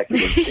normal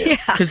executives do?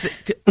 Because,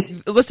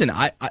 listen,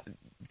 I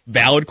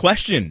valid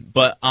question,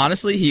 but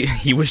honestly,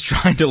 he was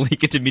trying to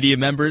leak it to media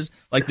members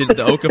like the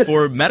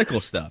Okafor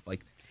medical stuff.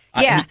 Like,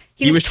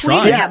 he was tweeting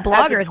trying. at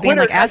bloggers being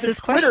like, "Ask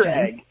this question."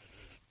 Egg.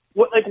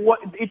 What?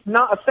 It's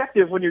not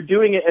effective when you're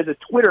doing it as a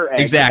Twitter egg.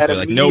 Exactly.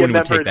 Like no one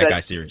would take that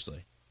guy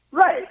seriously.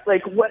 Right.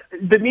 Like what?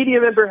 The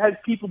media member has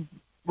people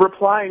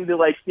replying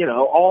to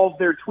all of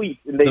their tweets,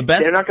 and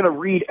they're not going to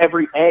read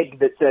every egg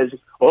that says,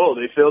 "Oh,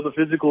 they failed the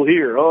physical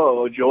here.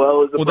 Oh,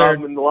 Joel is a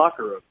problem in the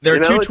locker room." There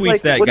are two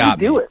tweets that got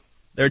me. Doing?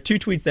 There are two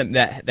tweets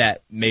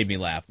that made me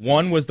laugh.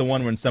 One was the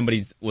one when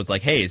somebody was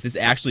like, "Hey, is this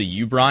actually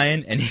you,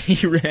 Brian?" And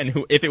he ran.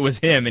 If it was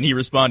him, and he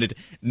responded,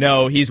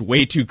 "No, he's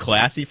way too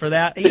classy for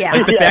that." Yeah.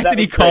 Like the fact that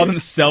he called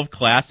himself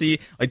classy,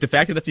 like the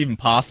fact that that's even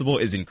possible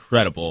is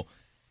incredible.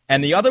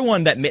 And the other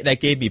one that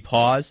gave me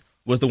pause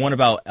was the one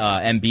about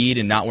Embiid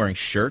and not wearing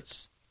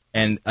shirts.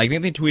 And I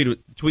think the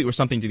tweet was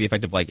something to the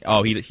effect of like,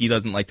 oh, he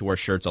doesn't like to wear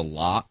shirts a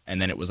lot, and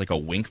then it was like a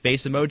wink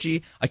face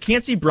emoji. I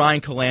can't see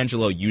Brian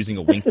Colangelo using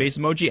a wink face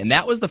emoji, and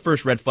that was the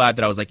first red flag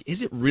that I was like,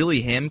 is it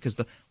really him? Because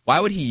why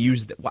would he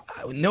use that?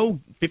 No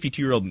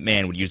 52-year-old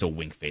man would use a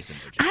wink face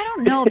emoji. I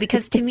don't know,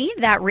 because to me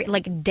that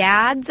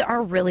dads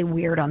are really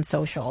weird on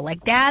social.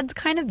 Like dads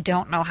kind of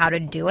don't know how to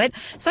do it.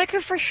 So I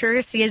could for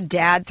sure see a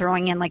dad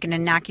throwing in like an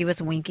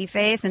innocuous winky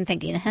face and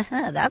thinking,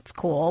 that's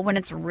cool, when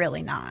it's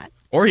really not.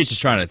 Or he's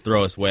just trying to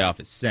throw us way off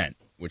his scent,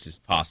 which is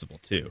possible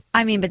too.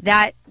 I mean, but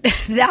that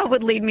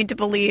would lead me to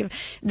believe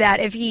that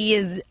if he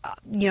is,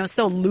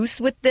 so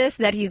loose with this,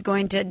 that he's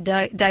going to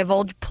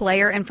divulge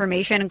player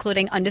information,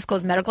 including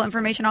undisclosed medical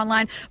information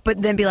online,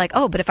 but then be like,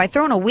 oh, but if I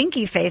throw in a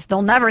winky face,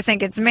 they'll never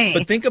think it's me.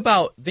 But think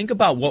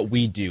about what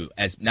we do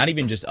as not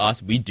even just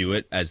us. We do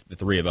it as the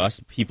three of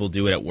us. People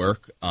do it at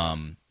work.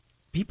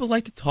 People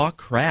like to talk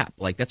crap.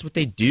 Like that's what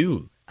they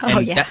do. Oh,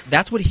 and yeah.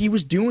 That's what he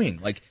was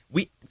doing. Like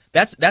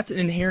That's an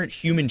inherent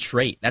human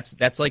trait.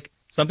 That's like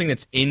something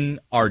that's in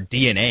our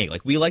DNA.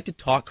 Like we like to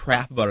talk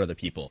crap about other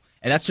people,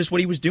 and that's just what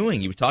he was doing.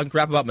 He was talking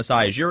crap about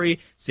Masai Ujiri,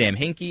 Sam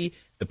Hinkie,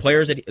 the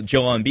players at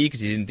Joel Embiid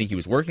because he didn't think he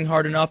was working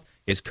hard enough.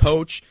 His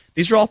coach.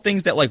 These are all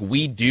things that like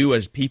we do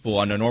as people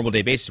on a normal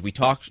day basis. We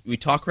talk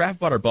crap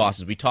about our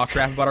bosses. We talk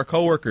crap about our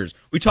coworkers.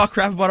 We talk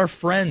crap about our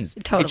friends.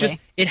 Totally.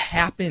 It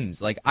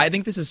happens. Like I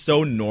think this is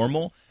so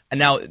normal. And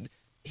now.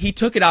 He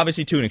took it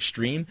obviously to an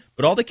extreme,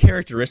 but all the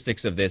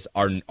characteristics of this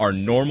are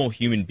normal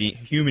human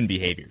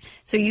behaviors.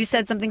 So you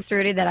said something,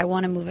 Cerruti, that I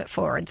want to move it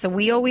forward. So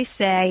we always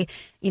say,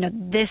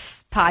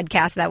 this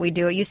podcast that we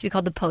do, it used to be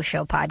called the Post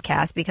Show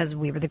Podcast because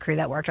we were the crew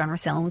that worked on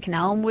Russillo and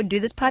Cannell and would do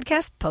this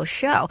podcast post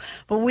show.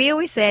 But we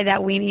always say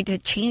that we need to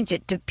change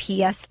it to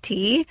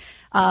PST.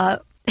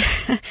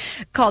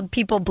 Called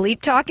People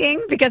Bleep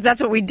Talking, because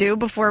that's what we do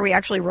before we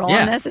actually roll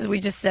on this, is we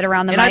just sit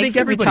around the mics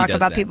and we talk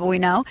about people we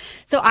know.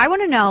 So I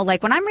want to know,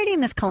 like, when I'm reading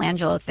this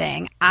Colangelo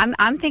thing,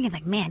 I'm thinking,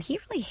 like, man, he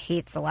really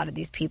hates a lot of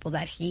these people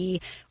that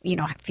he,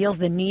 feels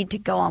the need to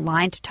go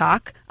online to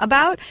talk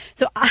about.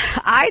 So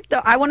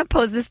I want to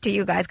pose this to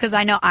you guys, because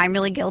I know I'm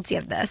really guilty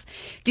of this.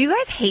 Do you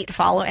guys hate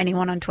follow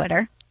anyone on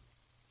Twitter?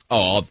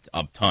 Oh,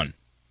 a ton.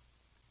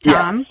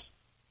 Tom?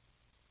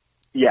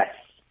 Yes.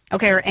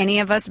 Okay, are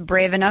any of us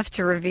brave enough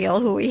to reveal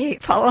who we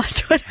hate follow on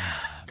Twitter?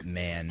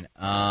 Man.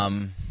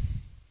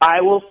 I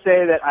will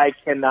say that I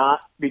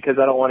cannot because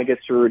I don't want to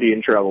get Cerruti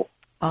in trouble.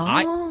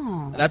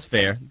 Oh. That's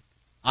fair.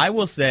 I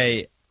will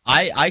say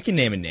I can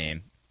name a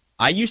name.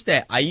 I used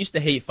to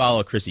hate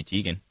follow Chrissy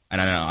Teigen,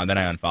 and then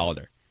I unfollowed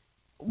her.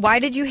 Why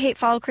did you hate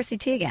follow Chrissy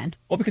Teigen?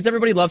 Well, because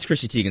everybody loves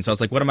Chrissy Teigen, so I was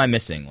like, what am I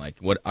missing? Like,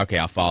 what? Okay,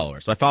 I'll follow her.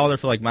 So I followed her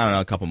for like, I don't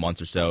know, a couple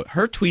months or so.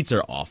 Her tweets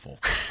are awful.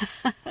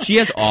 She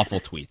has awful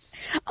tweets.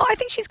 Oh, I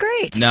think she's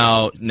great.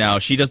 No,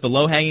 she does the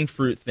low-hanging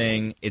fruit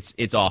thing.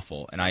 It's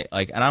awful, and I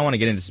don't want to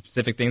get into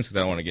specific things because I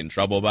don't want to get in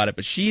trouble about it.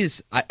 But she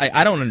is,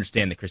 I don't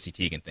understand the Chrissy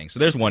Teigen thing. So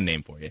there's one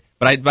name for you,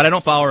 but I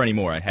don't follow her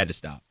anymore. I had to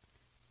stop.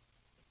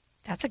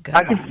 That's a good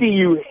I one. can see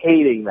you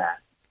hating that.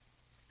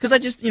 Because I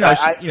just,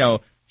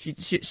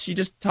 She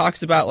just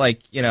talks about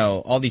like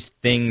all these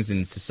things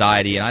in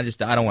society, and I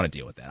don't want to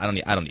deal with that. I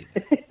don't need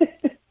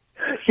it.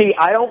 See,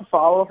 I don't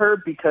follow her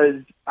because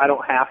I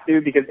don't have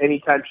to. Because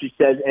anytime she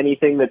says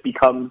anything that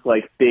becomes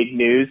like big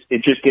news,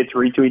 it just gets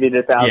retweeted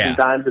 1,000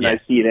 times, and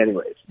I see it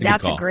anyways.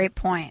 That's a great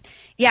point.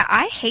 Yeah,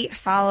 I hate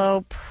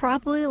follow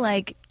probably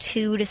like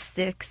 2 to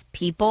 6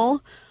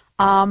 people.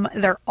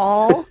 They're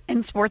all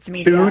in sports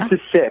media. 2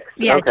 to 6.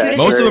 Yeah, okay. 2 to 6.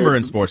 Most of them are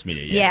in sports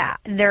media. Yeah,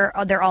 they're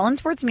all in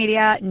sports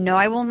media. No,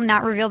 I will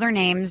not reveal their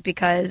names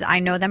because I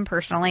know them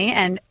personally,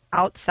 and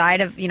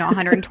outside of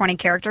 120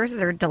 characters.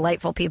 They're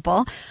delightful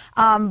people.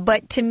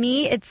 But to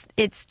me,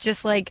 it's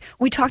just like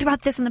we talked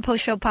about this in the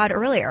post show pod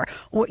earlier.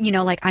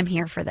 Like I'm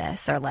here for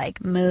this or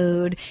like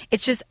mood.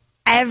 It's just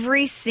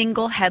every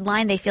single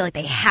headline they feel like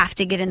they have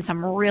to get in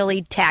some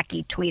really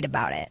tacky tweet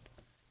about it.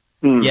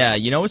 Yeah,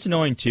 what's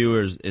annoying too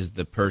is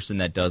the person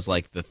that does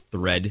like the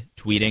thread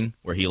tweeting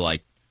where he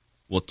like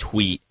will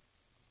tweet,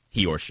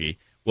 he or she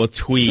will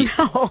tweet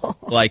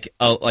like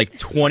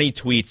 20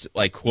 tweets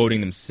like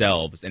quoting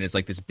themselves, and it's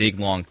like this big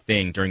long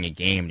thing during a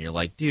game, and you're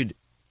like, dude,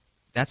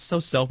 that's so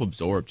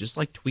self-absorbed. Just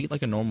like tweet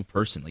like a normal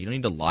person. Like, you don't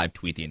need to live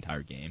tweet the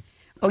entire game.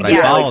 But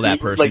I follow that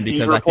person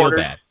because I feel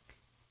bad.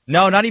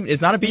 No, not even.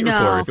 It's not a beat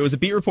reporter. If it was a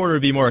beat reporter, it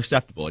would be more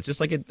acceptable. It's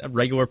just like a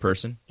regular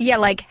person. Yeah,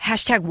 like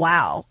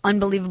 #wow,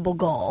 unbelievable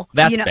goal.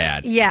 That's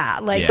bad.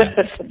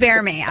 Yeah,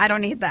 spare me. I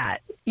don't need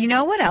that. You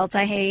know what else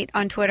I hate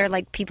on Twitter,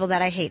 like people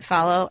that I hate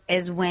follow,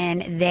 is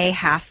when they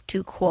have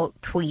to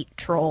quote tweet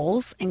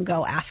trolls and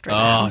go after them.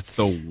 Oh, it's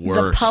the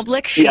worst. The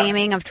public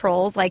shaming of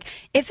trolls. Like,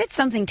 if it's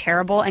something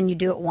terrible and you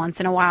do it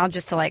once in a while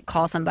just to like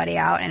call somebody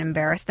out and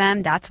embarrass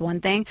them, that's one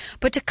thing.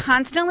 But to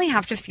constantly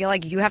have to feel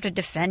like you have to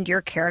defend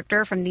your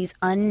character from these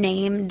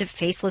unnamed,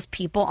 faceless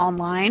people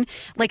online,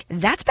 like,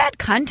 that's bad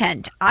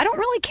content. I don't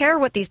really care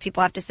what these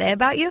people have to say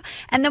about you.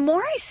 And the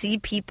more I see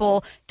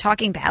people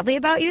talking badly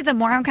about you, the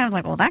more I'm kind of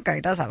like, well, that guy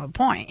does have a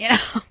point,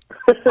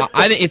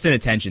 I think it's an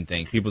attention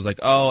thing. People's like,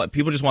 oh,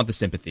 people just want the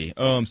sympathy.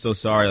 Oh, I'm so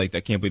sorry. Like,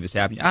 I can't believe this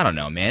happened. I don't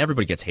know, man.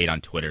 Everybody gets hate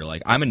on Twitter.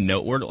 Like, I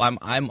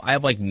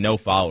have like no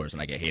followers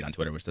and I get hate on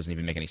Twitter, which doesn't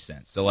even make any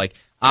sense. So like,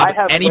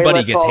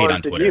 anybody gets hate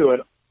on Twitter. You,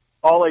 and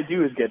all I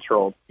do is get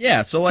trolled.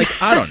 Yeah. So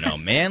like, I don't know,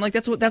 man. Like,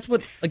 that's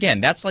what. Again,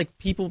 that's like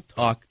people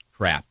talk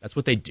crap. That's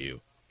what they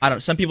do.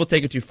 Some people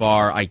take it too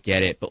far. I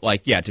get it. But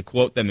like, yeah, to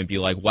quote them and be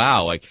like,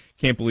 wow, like,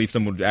 can't believe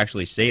someone would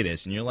actually say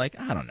this. And you're like,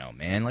 I don't know,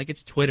 man. Like,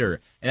 it's Twitter.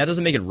 And that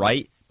doesn't make it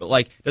right. But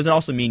like, doesn't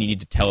also mean you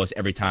need to tell us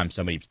every time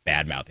somebody's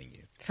bad-mouthing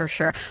you. For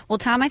sure. Well,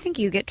 Tom, I think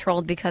you get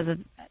trolled because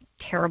of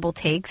terrible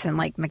takes and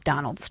like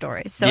McDonald's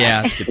stories. So,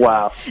 yeah.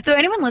 Wow. So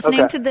anyone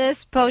listening to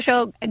this post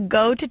show,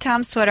 go to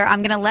Tom's Twitter.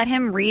 I'm going to let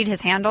him read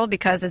his handle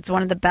because it's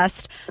one of the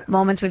best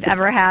moments we've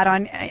ever had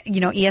on,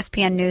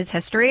 ESPN News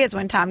history is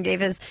when Tom gave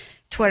his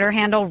Twitter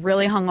handle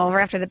really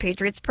hungover after the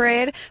Patriots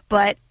parade.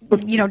 But,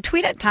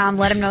 tweet at Tom,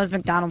 let him know his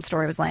McDonald's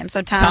story was lame.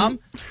 So Tom?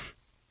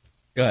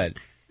 Go ahead.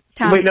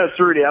 Tom. Wait, no, it's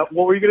Rudy.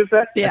 What were you going to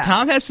say? Yeah.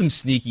 Tom has some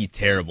sneaky,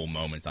 terrible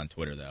moments on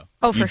Twitter, though.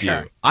 Oh, for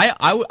sure. I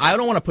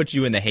don't want to put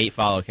you in the hate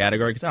follow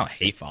category because I don't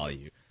hate follow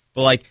you.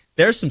 But, like,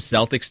 there's some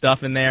Celtic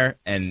stuff in there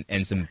and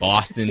some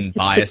Boston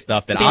bias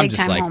stuff that I'm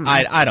just like,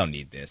 I don't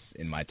need this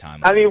in my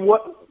time. I mean,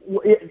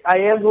 I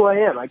am who I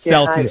am. I can't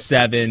Celtics hide it.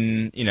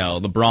 7,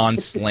 LeBron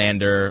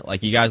slander.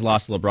 Like, you guys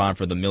lost to LeBron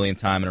for the millionth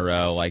time in a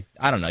row. Like,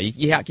 I don't know.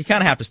 You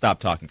kind of have to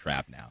stop talking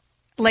crap now.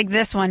 Like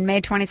this one,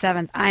 May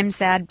 27th. I'm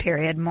sad,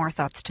 period. More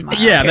thoughts tomorrow.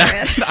 Yeah,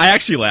 I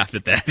actually laughed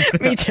at that.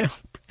 Me too.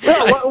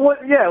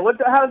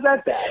 How's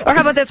that bad? Or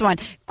how about this one?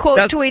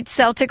 Tweet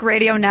Celtic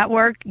Radio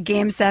Network,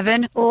 Game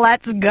 7.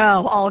 Let's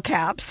go, all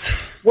caps.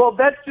 Well,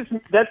 that's just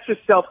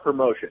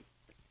self-promotion.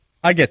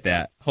 I get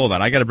that. Hold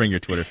on, I got to bring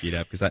your Twitter feed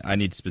up because I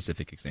need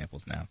specific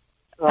examples now.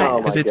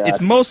 Oh my God.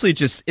 It's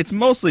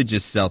mostly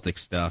just Celtic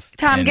stuff.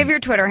 Tom, give your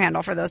Twitter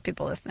handle for those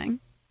people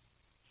listening.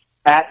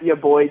 At your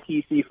boy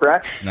TC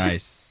Fresh.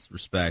 Nice.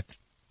 Respect.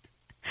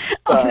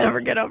 I'll never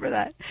get over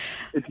that.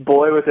 It's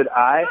boy with an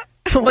I.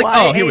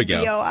 Here we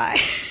go.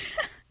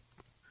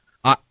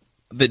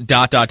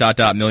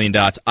 The ... million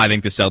dots. I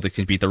think the Celtics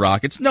can beat the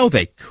Rockets. No,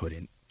 they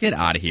couldn't. Get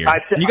out of here.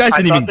 You guys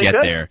didn't even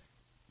get there.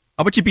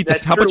 How about you beat the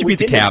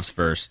Cavs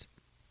first?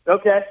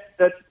 Okay,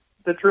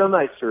 that's real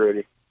nice,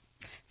 Rudy.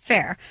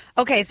 Fair.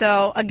 Okay,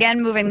 so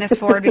again, moving this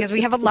forward because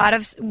we have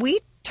we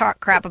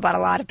talk crap about a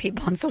lot of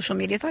people on social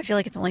media, so I feel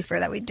like it's only fair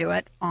that we do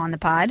it on the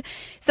pod.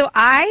 So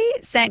I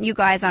sent you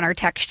guys on our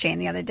text chain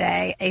the other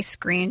day a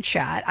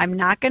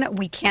screenshot.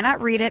 We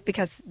cannot read it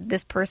because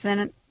this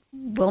person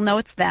will know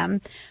it's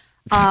them,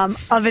 of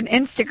an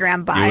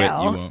Instagram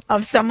bio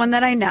of someone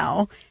that I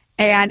know.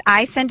 And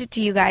I sent it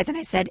to you guys and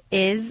I said,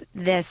 is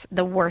this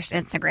the worst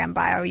Instagram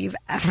bio you've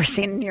ever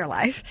seen in your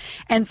life?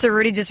 And so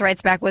Rudy just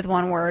writes back with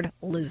one word,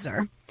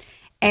 loser.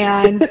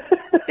 And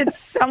it's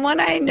someone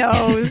I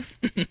know's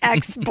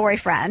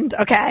ex-boyfriend,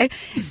 okay?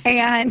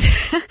 And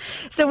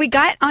so we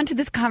got onto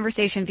this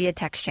conversation via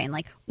text chain.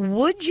 Like,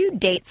 would you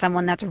date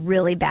someone that's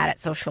really bad at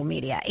social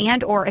media?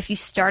 And or if you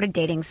started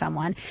dating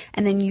someone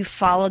and then you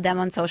followed them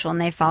on social and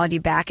they followed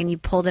you back and you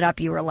pulled it up,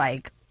 you were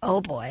like,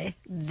 oh boy,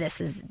 this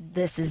is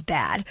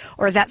bad.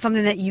 Or is that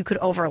something that you could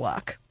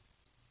overlook?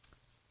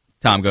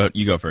 Tom,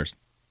 you go first.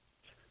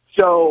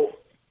 So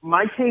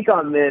my take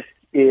on this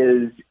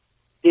is,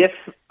 if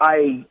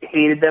I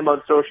hated them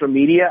on social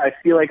media, I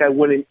feel like I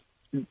wouldn't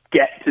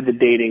get to the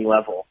dating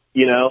level,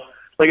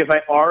 Like, if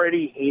I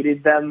already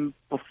hated them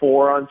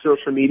before on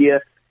social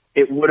media,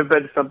 it would have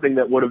been something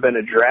that would have been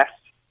addressed.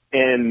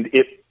 And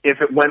if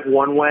it went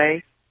one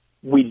way,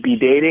 we'd be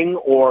dating,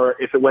 or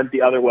if it went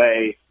the other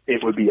way,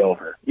 it would be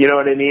over. You know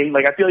what I mean?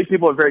 Like, I feel like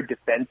people are very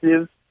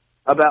defensive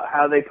about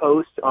how they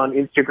post on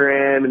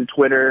Instagram and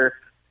Twitter.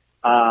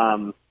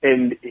 And,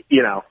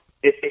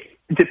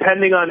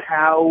 depending on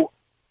how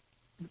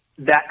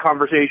that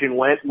conversation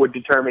went would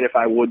determine if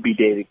I would be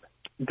dating them.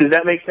 Does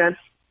that make sense?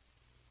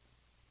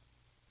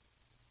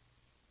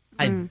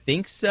 I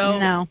think so.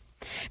 No.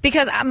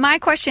 Because my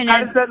question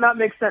How is... does that not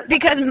make sense?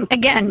 Because,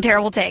 again,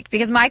 terrible take.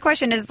 Because my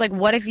question is, like,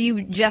 what if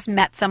you just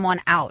met someone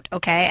out,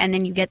 okay? And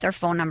then you get their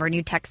phone number and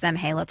you text them,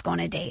 hey, let's go on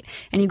a date.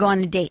 And you go on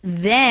a date.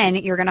 Then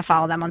you're going to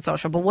follow them on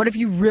social. But what if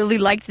you really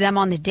liked them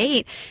on the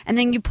date? And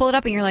then you pull it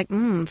up and you're like,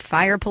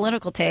 fire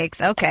political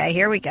takes. Okay,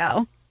 here we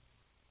go.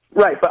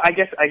 Right, but I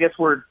guess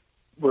we're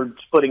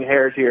splitting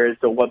hairs here as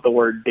to what the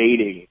word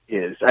dating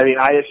is. I mean,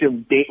 I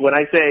assume when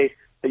I say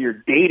that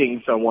you're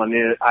dating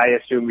someone, I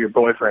assume your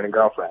boyfriend and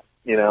girlfriend.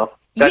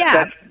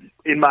 That's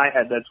in my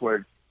head. That's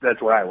where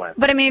I went.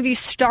 But I mean, if you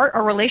start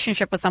a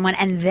relationship with someone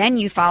and then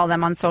you follow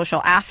them on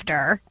social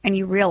after, and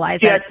you realize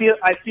that,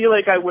 I feel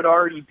like I would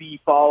already be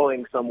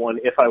following someone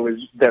if I was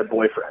their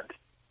boyfriend.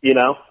 You're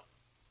not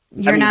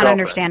girlfriend.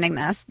 Understanding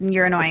this.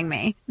 You're annoying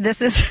me.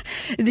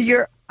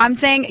 I'm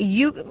saying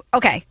you.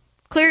 Okay.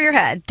 Clear your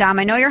head, Dom.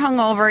 I know you're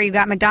hungover. You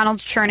got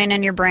McDonald's churning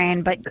in your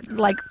brain, but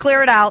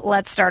clear it out.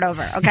 Let's start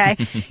over, okay?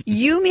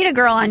 You meet a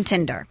girl on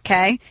Tinder,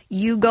 okay?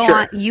 You go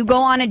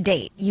on a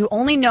date. You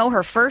only know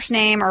her first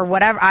name or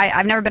whatever.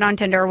 I've never been on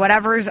Tinder or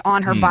whatever's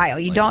on her bio.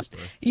 You don't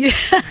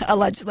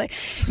allegedly.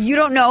 You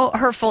don't know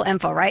her full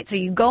info, right? So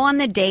you go on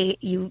the date.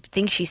 You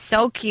think she's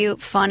so cute,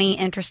 funny,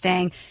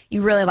 interesting.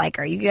 You really like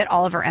her. You get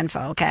all of her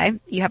info, okay?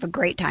 You have a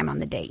great time on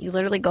the date. You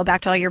literally go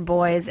back to all your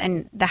boys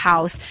in the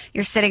house.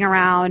 You're sitting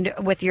around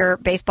with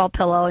your baseball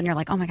pillow and you're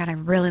like, oh my God, I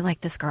really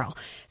like this girl.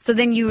 So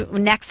then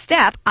next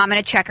step, I'm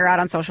going to check her out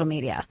on social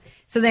media.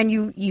 So then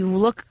you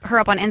look her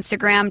up on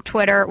Instagram,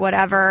 Twitter,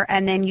 whatever,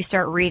 and then you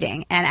start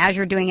reading. And as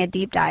you're doing a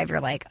deep dive,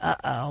 you're like,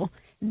 uh-oh,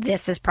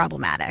 this is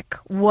problematic.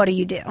 What do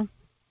you do?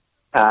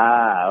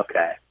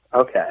 Okay.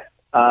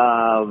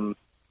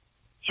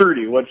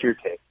 Trudy, what's your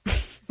take?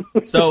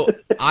 So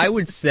I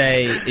would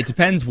say it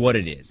depends what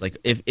it is. Like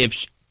if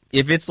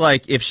it's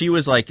like if she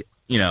was like,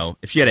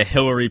 if she had a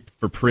Hillary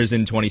for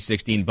Prison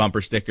 2016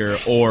 bumper sticker,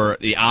 or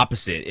the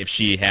opposite, if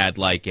she had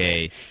like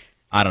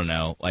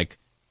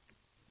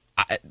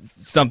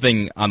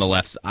something on the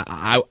left,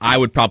 I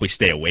would probably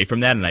stay away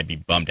from that and I'd be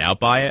bummed out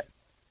by it.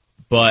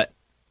 But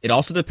it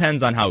also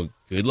depends on how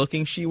good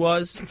looking she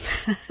was.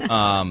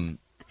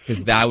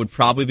 Because I would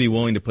probably be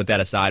willing to put that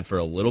aside for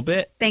a little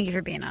bit. Thank you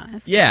for being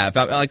honest. Yeah,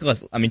 Tom,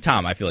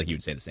 I feel like you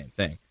would say the same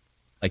thing.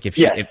 Like if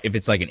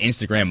it's like an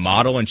Instagram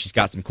model and she's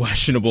got some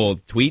questionable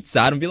tweets,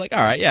 I'd be like,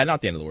 all right, yeah,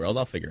 not the end of the world,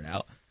 I'll figure it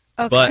out.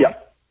 Okay.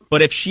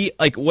 But if she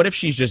what if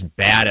she's just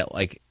bad at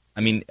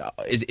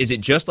is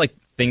it just like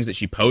things that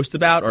she posts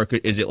about, or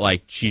is it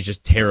like she's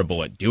just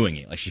terrible at doing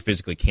it? Like she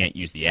physically can't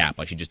use the app,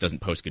 like she just doesn't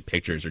post good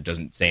pictures or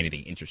doesn't say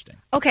anything interesting.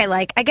 Okay,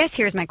 I guess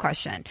here's my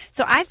question.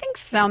 So I think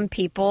some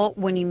people,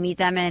 when you meet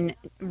them in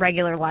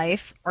regular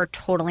life, are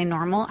totally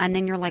normal, and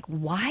then you're like,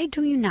 why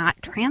do you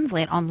not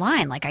translate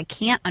online? Like, I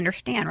can't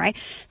understand, right?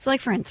 So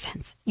for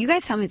instance, you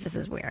guys tell me if this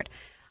is weird.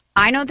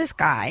 I know this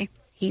guy.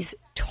 He's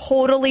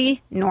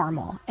totally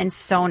normal and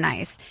so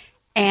nice.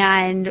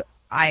 And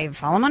I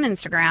follow him on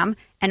Instagram,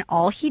 and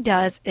all he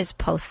does is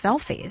post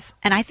selfies.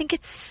 And I think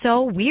it's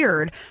so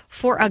weird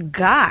for a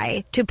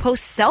guy to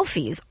post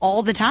selfies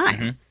all the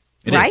time.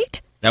 Mm-hmm. Right?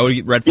 Is. That would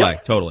be red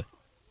flag, totally.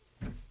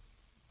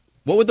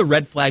 What would the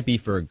red flag be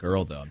for a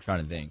girl, though? I'm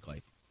trying to think.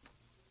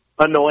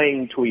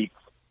 Annoying tweets.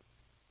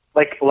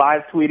 Like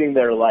live tweeting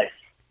their life.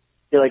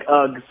 You're like,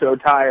 ugh, so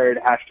tired,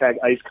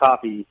 #iced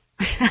coffee.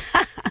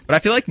 But I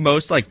feel like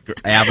most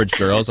average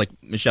girls, like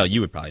Michelle,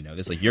 you would probably know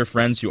this. Like your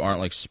friends who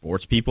aren't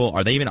sports people,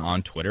 are they even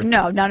on Twitter?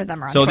 No, none of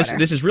them are on Twitter. So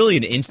this is really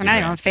an Instagram. They're not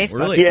even on Facebook.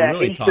 We're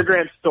really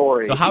Instagram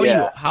story. So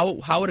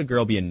how would a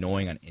girl be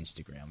annoying on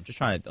Instagram? I'm just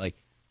trying to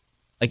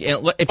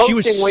if she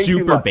was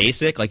super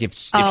basic, if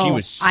she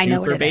was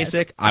super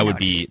basic,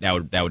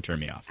 that would turn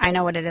me off. I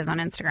know what it is on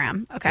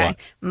Instagram. Okay. What?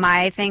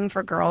 My thing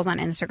for girls on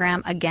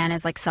Instagram, again,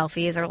 is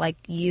selfies or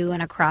you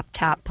in a crop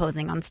top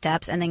posing on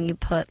steps, and then you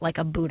put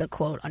a Buddha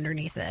quote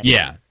underneath it.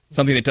 Yeah.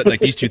 Something that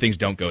these two things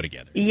don't go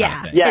together.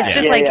 Yeah. It's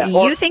just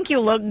you think you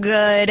look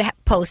good,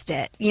 post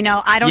it.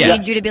 I don't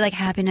need you to be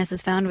happiness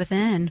is found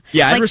within.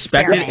 Yeah, I'd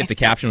respect it if the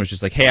caption was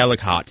just hey, I look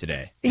hot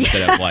today.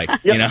 Instead of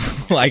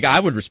I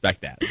would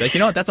respect that. You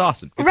know what, that's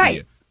awesome. Good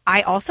right.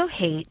 I also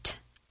hate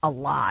a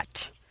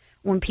lot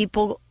when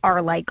people are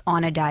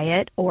on a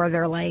diet, or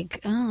they're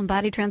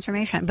body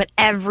transformation, but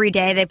every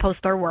day they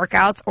post their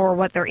workouts or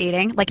what they're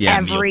eating,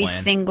 every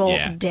single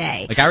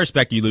day. I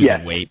respect you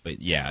losing weight, but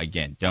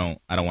again,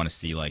 I don't want to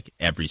see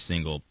every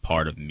single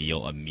part of a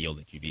meal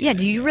that you've eaten. Yeah,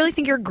 do you really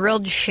think your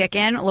grilled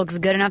chicken looks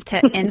good enough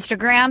to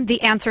Instagram?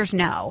 The answer's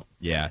no.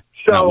 Yeah.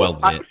 So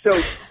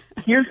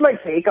here's my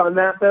take on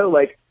that, though.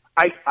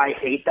 I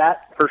hate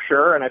that for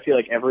sure, and I feel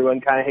like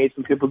everyone kind of hates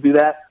when people do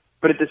that.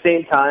 But at the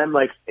same time,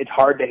 it's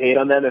hard to hate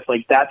on them if,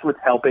 that's what's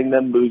helping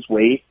them lose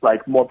weight.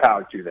 More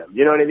power to them.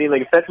 You know what I mean?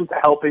 If that's what's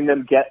helping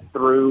them get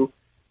through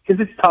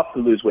Because it's tough to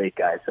lose weight,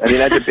 guys. I mean,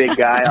 as a big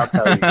guy, I'll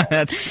tell you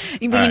that.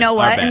 You know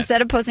what?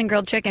 Instead of posting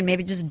grilled chicken,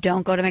 maybe just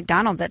don't go to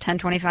McDonald's at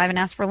 10:25 and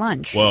ask for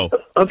lunch. Whoa.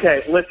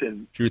 Okay,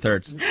 listen. Truth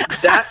hurts.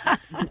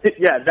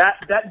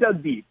 That does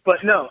deep.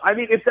 But no, I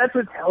mean, if that's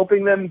what's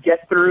helping them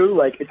get through,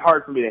 like, it's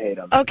hard for me to hate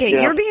them.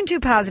 Okay, you're being too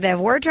positive.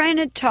 We're trying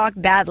to talk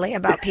badly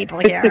about people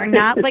here,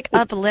 not, like,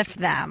 uplift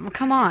them.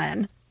 Come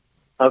on.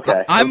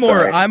 Okay. I'm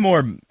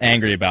more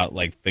angry about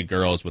like the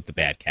girls with the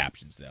bad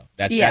captions though.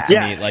 That to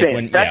me, like same.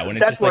 when it's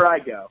that's just where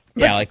like, I go.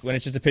 Yeah, like when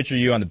it's just a picture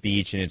of you on the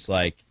beach and it's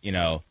like, you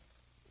know,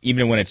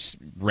 even when it's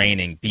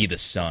raining, be the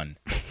sun.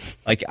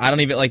 Like I don't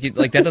even like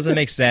that doesn't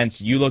make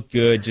sense. You look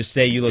good. Just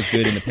say you look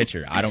good in the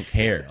picture. I don't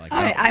care. Like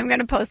I'm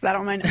gonna post that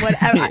on my.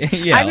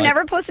 I've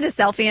never posted a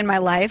selfie in my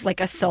life, like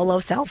a solo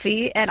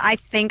selfie, and I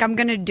think I'm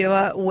gonna do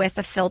it with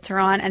a filter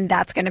on, and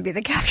that's gonna be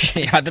the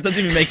caption. Yeah, that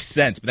doesn't even make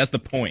sense, but that's the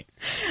point.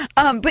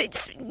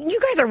 But you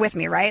guys are with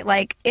me, right?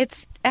 Like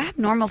it's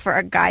abnormal for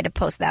a guy to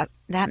post that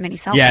many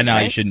selfies. Yeah, no,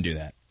 right? you shouldn't do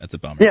that. That's a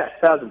bummer. Yeah,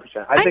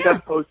 1,000%. I think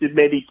I've posted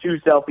maybe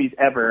 2 selfies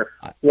ever.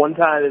 One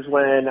time is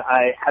when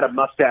I had a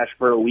mustache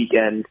for a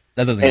weekend.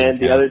 That doesn't. And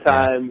the other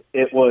time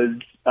it was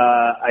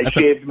I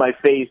shaved my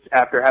face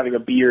after having a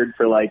beard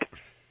for like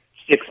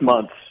 6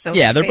 months. So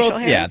yeah, they're both.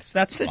 hairs? Yeah,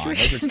 that's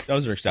fine.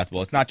 Those are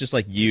acceptable. It's not just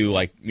like you,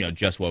 like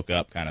just woke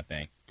up kind of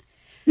thing.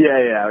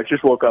 Yeah. I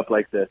just woke up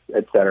like this,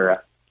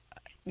 etc.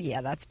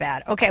 Yeah, that's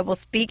bad. Okay, well,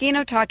 speaking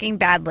of talking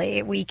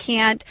badly, we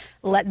can't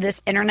let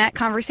this internet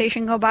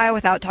conversation go by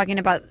without talking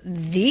about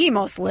the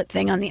most lit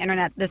thing on the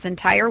internet this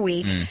entire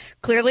week.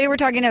 Clearly, we're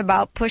talking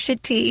about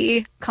Pusha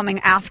T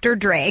coming after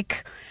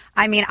Drake.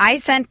 I mean, I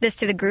sent this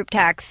to the group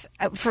text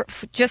for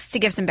just to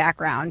give some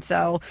background.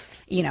 So,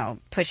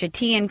 Pusha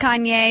T and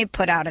Kanye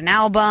put out an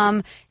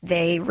album.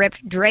 They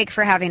ripped Drake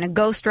for having a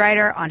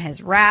ghostwriter on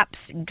his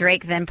raps.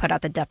 Drake then put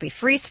out the Duppy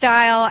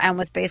freestyle and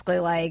was basically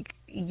like,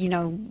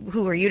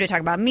 who are you to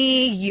talk about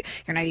me?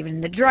 You're not even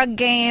in the drug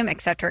game,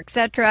 et cetera, et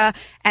cetera.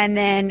 And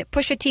then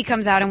Pusha T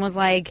comes out and was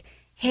like,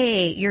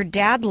 hey, your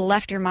dad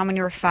left your mom when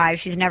you were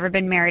 5. She's never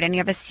been married, and you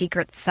have a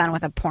secret son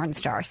with a porn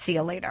star. See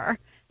you later.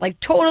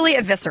 Like, totally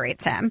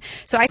eviscerates him.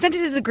 So I sent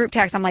it to the group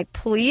text. I'm like,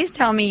 please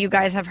tell me you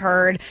guys have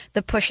heard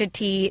the Pusha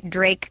T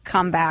Drake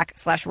comeback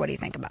 / what do you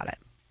think about it?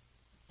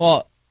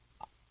 Well,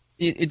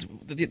 it's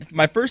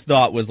my first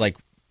thought was like,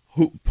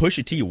 who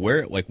Pusha T?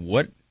 Where? Like,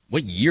 what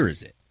year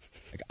is it?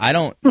 Like, I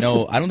don't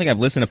know. I don't think I've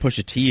listened to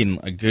Pusha T in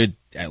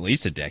at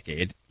least a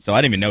decade. So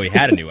I didn't even know he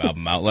had a new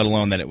album out, let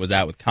alone that it was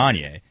out with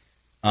Kanye.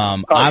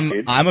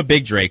 I'm a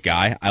big Drake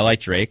guy. I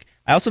like Drake.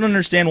 I also don't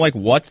understand like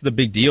what's the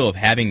big deal of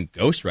having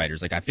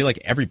ghostwriters. Like I feel like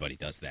everybody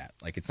does that.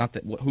 Like it's not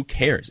that who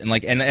cares? And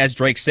as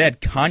Drake said,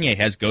 Kanye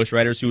has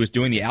ghostwriters who was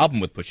doing the album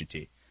with Pusha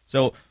T.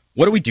 So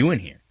what are we doing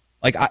here?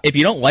 Like, if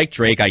you don't like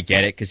Drake, I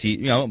get it, because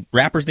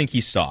rappers think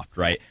he's soft,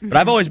 right? Mm-hmm. But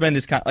I've always been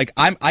this kind, like,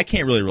 I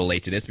can't really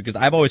relate to this, because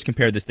I've always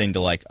compared this thing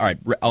to, like, all right,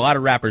 a lot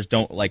of rappers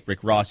don't like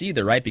Rick Ross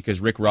either, right? Because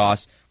Rick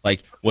Ross,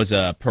 like, was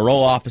a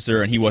parole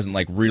officer, and he wasn't,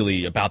 like,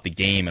 really about the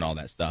game and all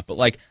that stuff. But,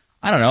 like,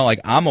 I don't know, like,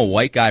 I'm a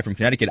white guy from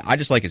Connecticut, I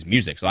just like his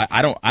music, so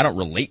I don't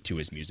relate to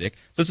his music.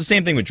 So it's the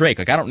same thing with Drake,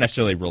 like, I don't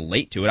necessarily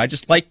relate to it, I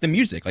just like the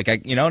music, like,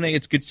 and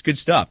it's good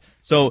stuff.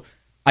 So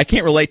I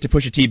can't relate to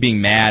Pusha T being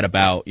mad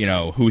about,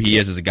 who he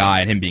is as a guy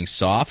and him being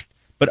soft.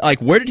 But, like,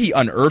 where did he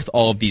unearth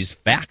all of these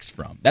facts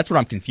from? That's what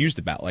I'm confused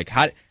about. Like,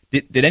 how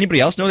did anybody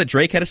else know that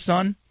Drake had a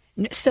son?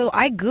 So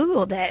I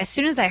Googled it. As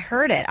soon as I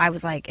heard it, I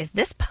was like, is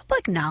this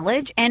public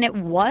knowledge? And it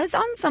was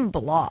on some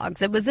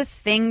blogs. It was a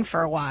thing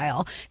for a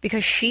while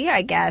because she,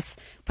 I guess,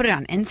 put it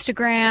on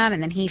Instagram,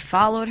 and then he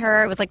followed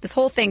her. It was like this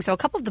whole thing. So a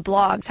couple of the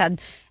blogs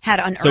had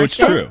unearthed it. So it's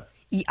true.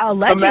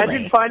 Allegedly.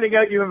 Imagine finding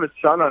out you have a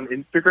son on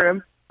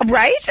Instagram.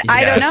 Right? Yes.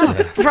 I don't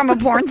know. From a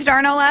porn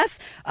star, no less.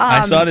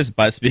 I saw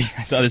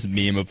this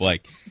meme of,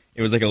 like,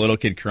 it was like a little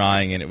kid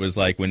crying, and it was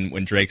like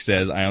when Drake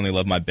says, I only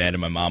love my band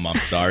and my mom, I'm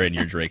sorry, and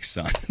you're Drake's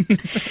son.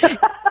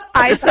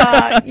 I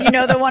saw,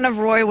 the one of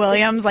Roy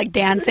Williams, like,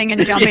 dancing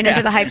and jumping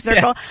into the hype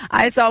circle. Yeah.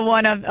 I saw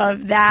one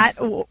of that,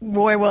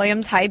 Roy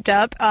Williams hyped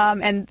up,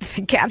 and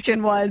the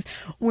caption was,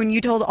 when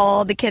you told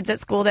all the kids at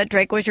school that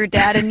Drake was your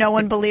dad and no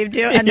one believed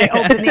you, and they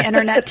opened the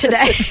internet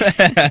today.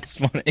 That's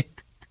funny.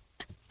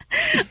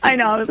 I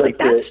know. I was like,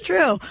 that's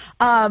true.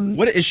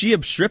 What is she,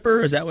 a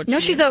stripper? Is that what? No,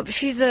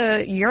 she's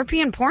a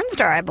European porn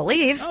star, I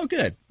believe. Oh,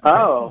 good.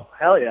 Oh,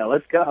 hell yeah,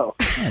 let's go.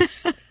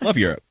 Yes. Love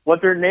Europe.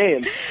 What's her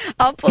name?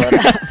 I'll pull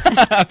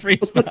it up. Freeze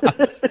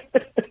pops.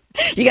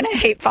 You're gonna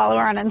hate follow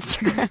her on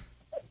Instagram.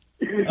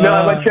 No,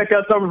 I might check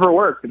out some of her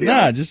work.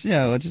 Let's just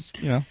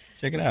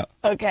check it out.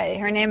 Okay,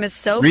 her name is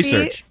Sophie.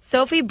 Research.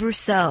 Sophie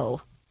Brousseau.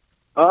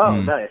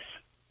 Oh, nice.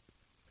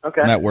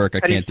 Okay. I'm at work.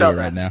 I can't do it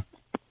right now.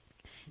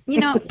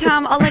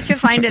 Tom, I'll let you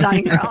find it on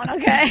your own,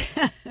 okay?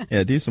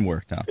 Yeah, do some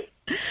work, Tom.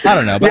 I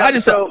don't know, but I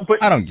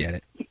don't get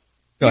it.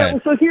 Go ahead.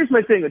 Well, so here's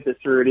my thing with this,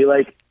 Rudy.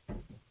 Like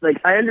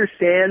I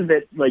understand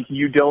that, like,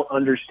 you don't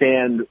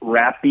understand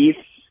rap beefs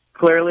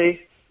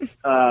clearly,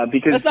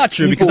 because that's not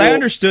true. Because I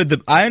understood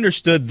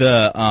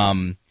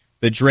the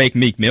the Drake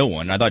Meek Mill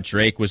one. I thought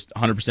Drake was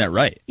 100%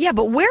 right. Yeah,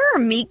 but where are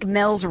Meek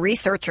Mill's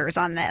researchers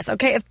on this?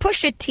 Okay, if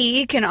Pusha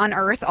T can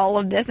unearth all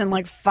of this in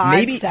like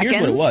 5 seconds.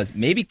 Here's what it was.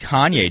 Maybe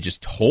Kanye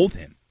just told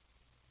him.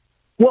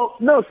 Well,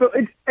 no. So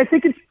I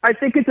think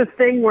it's a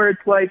thing where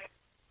it's like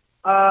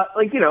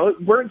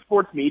we're in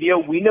sports media.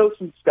 We know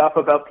some stuff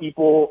about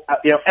people.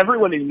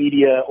 Everyone in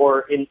media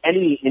or in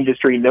any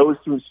industry knows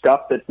some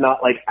stuff that's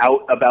not like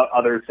out about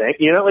other things.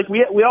 Like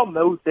we all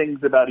know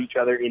things about each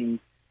other in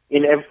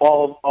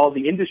all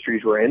the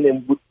industries we're in,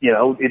 and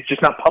it's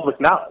just not public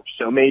knowledge.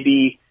 So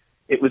maybe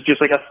it was just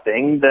like a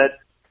thing that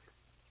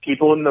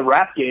people in the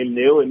rap game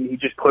knew, and he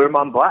just put them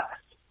on blast.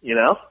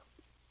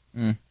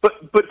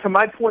 But to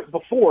my point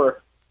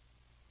before,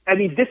 I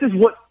mean, this is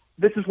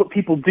what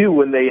people do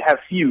when they have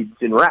feuds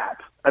in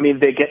rap. I mean,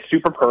 they get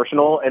super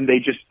personal, and they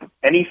just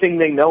anything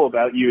they know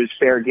about you is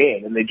fair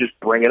game, and they just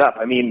bring it up.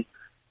 I mean,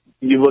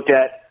 you look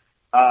at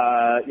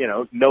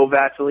No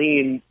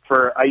Vaseline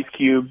for Ice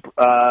Cube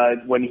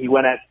when he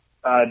went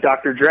at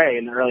Dr. Dre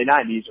in the early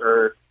 90s,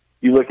 or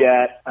you look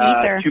at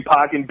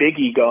Tupac and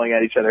Biggie going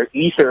at each other,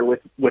 Ether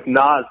with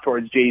Nas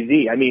towards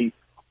Jay-Z. I mean,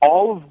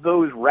 all of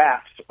those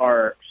raps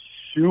are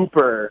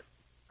super,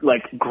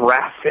 like,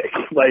 graphic.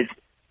 Like,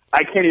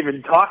 I can't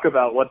even talk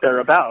about what they're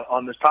about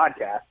on this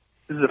podcast.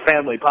 This is a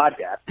family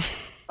podcast.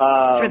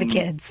 It's for the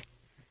kids.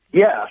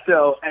 Yeah,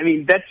 so, I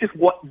mean, that's just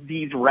what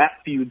these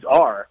rap feuds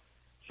are.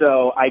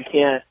 So I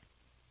can't.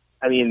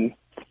 I mean,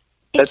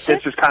 that's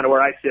just kind of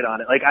where I sit on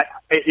it. Like,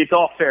 it's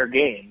all fair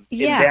game in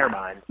their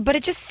mind. But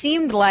it just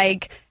seemed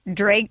like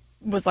Drake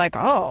was like,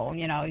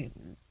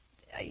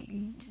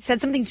 said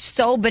something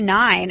so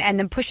benign, and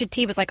then Pusha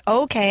T was like,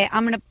 okay,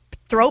 I'm gonna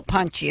throat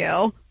punch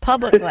you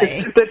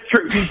publicly. That's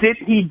true.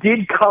 He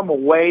did come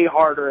way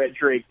harder at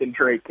Drake than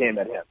Drake came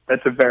at him.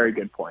 That's a very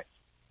good point.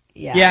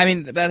 Yeah, I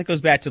mean, that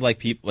goes back to, like,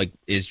 people, like,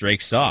 is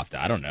Drake soft?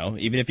 I don't know.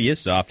 Even if he is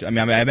soft, I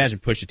imagine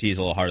Pusha T is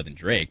a little harder than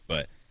Drake,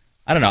 but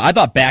I don't know. I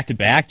thought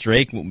back-to-back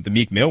Drake, the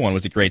Meek Mill one,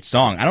 was a great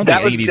song. I don't think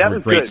any of these were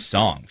great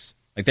songs.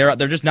 Like, they're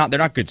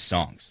not good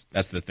songs.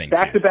 That's the thing.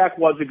 Back-to-back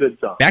was a good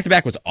song.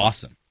 Back-to-back was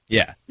awesome.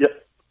 Yeah.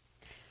 Yep.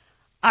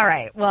 All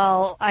right.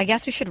 Well, I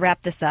guess we should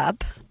wrap this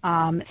up.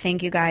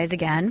 Thank you guys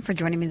again for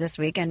joining me this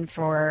week and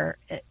for,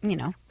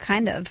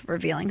 kind of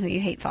revealing who you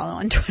hate follow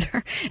on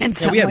Twitter. In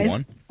some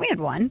ways. We had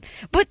one.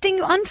 But then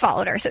you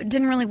unfollowed her, so it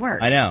didn't really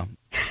work. I know.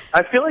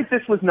 I feel like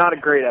this was not a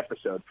great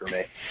episode for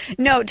me.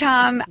 No,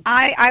 Tom,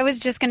 I was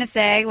just going to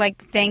say,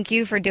 like, thank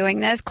you for doing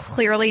this.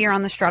 Clearly you're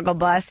on the struggle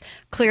bus.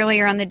 Clearly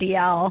you're on the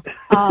DL.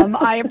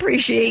 I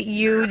appreciate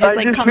you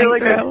just coming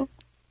through.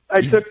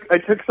 I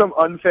took some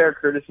unfair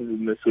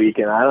criticism this week,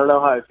 and I don't know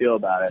how I feel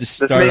about it. Just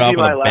started off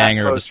with a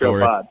banger of a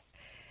story.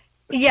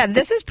 Yeah,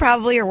 this is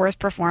probably your worst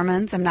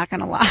performance. I'm not going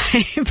to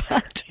lie.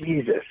 But,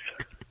 Jesus.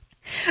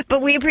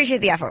 But we appreciate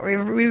the effort. We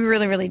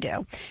really, really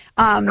do.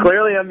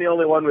 Clearly I'm the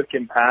only one with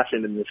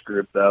compassion in this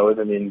group, though.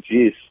 I mean,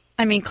 geez.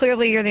 I mean,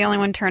 clearly you're the only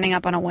one turning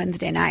up on a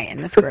Wednesday night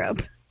in this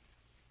group.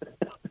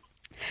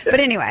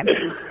 But anyway,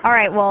 all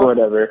right, well,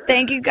 whatever.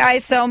 Thank you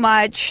guys so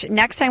much.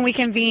 Next time we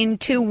convene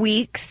 2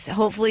 weeks,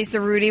 hopefully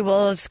Cerruti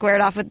will have squared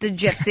off with the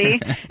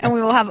gypsy, and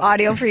we will have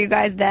audio for you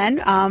guys then.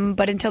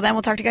 But until then,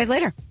 we'll talk to you guys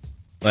later.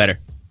 Later.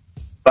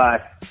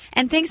 Bye.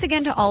 And thanks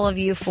again to all of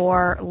you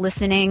for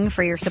listening,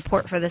 for your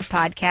support for this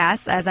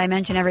podcast. As I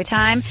mention every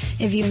time,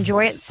 if you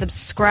enjoy it,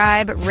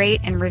 subscribe,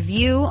 rate, and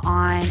review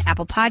on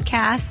Apple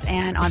Podcasts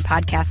and on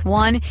Podcast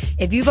One.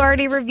 If you've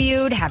already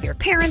reviewed, have your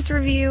parents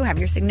review, have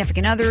your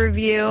significant other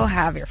review,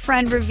 have your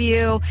friend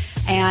review,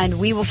 and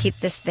we will keep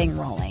this thing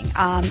rolling.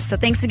 So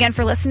thanks again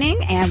for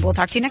listening, and we'll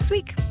talk to you next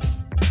week.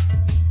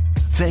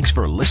 Thanks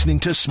for listening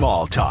to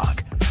Small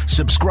Talk.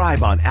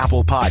 Subscribe on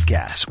Apple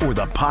Podcasts or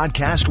the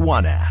Podcast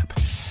One app.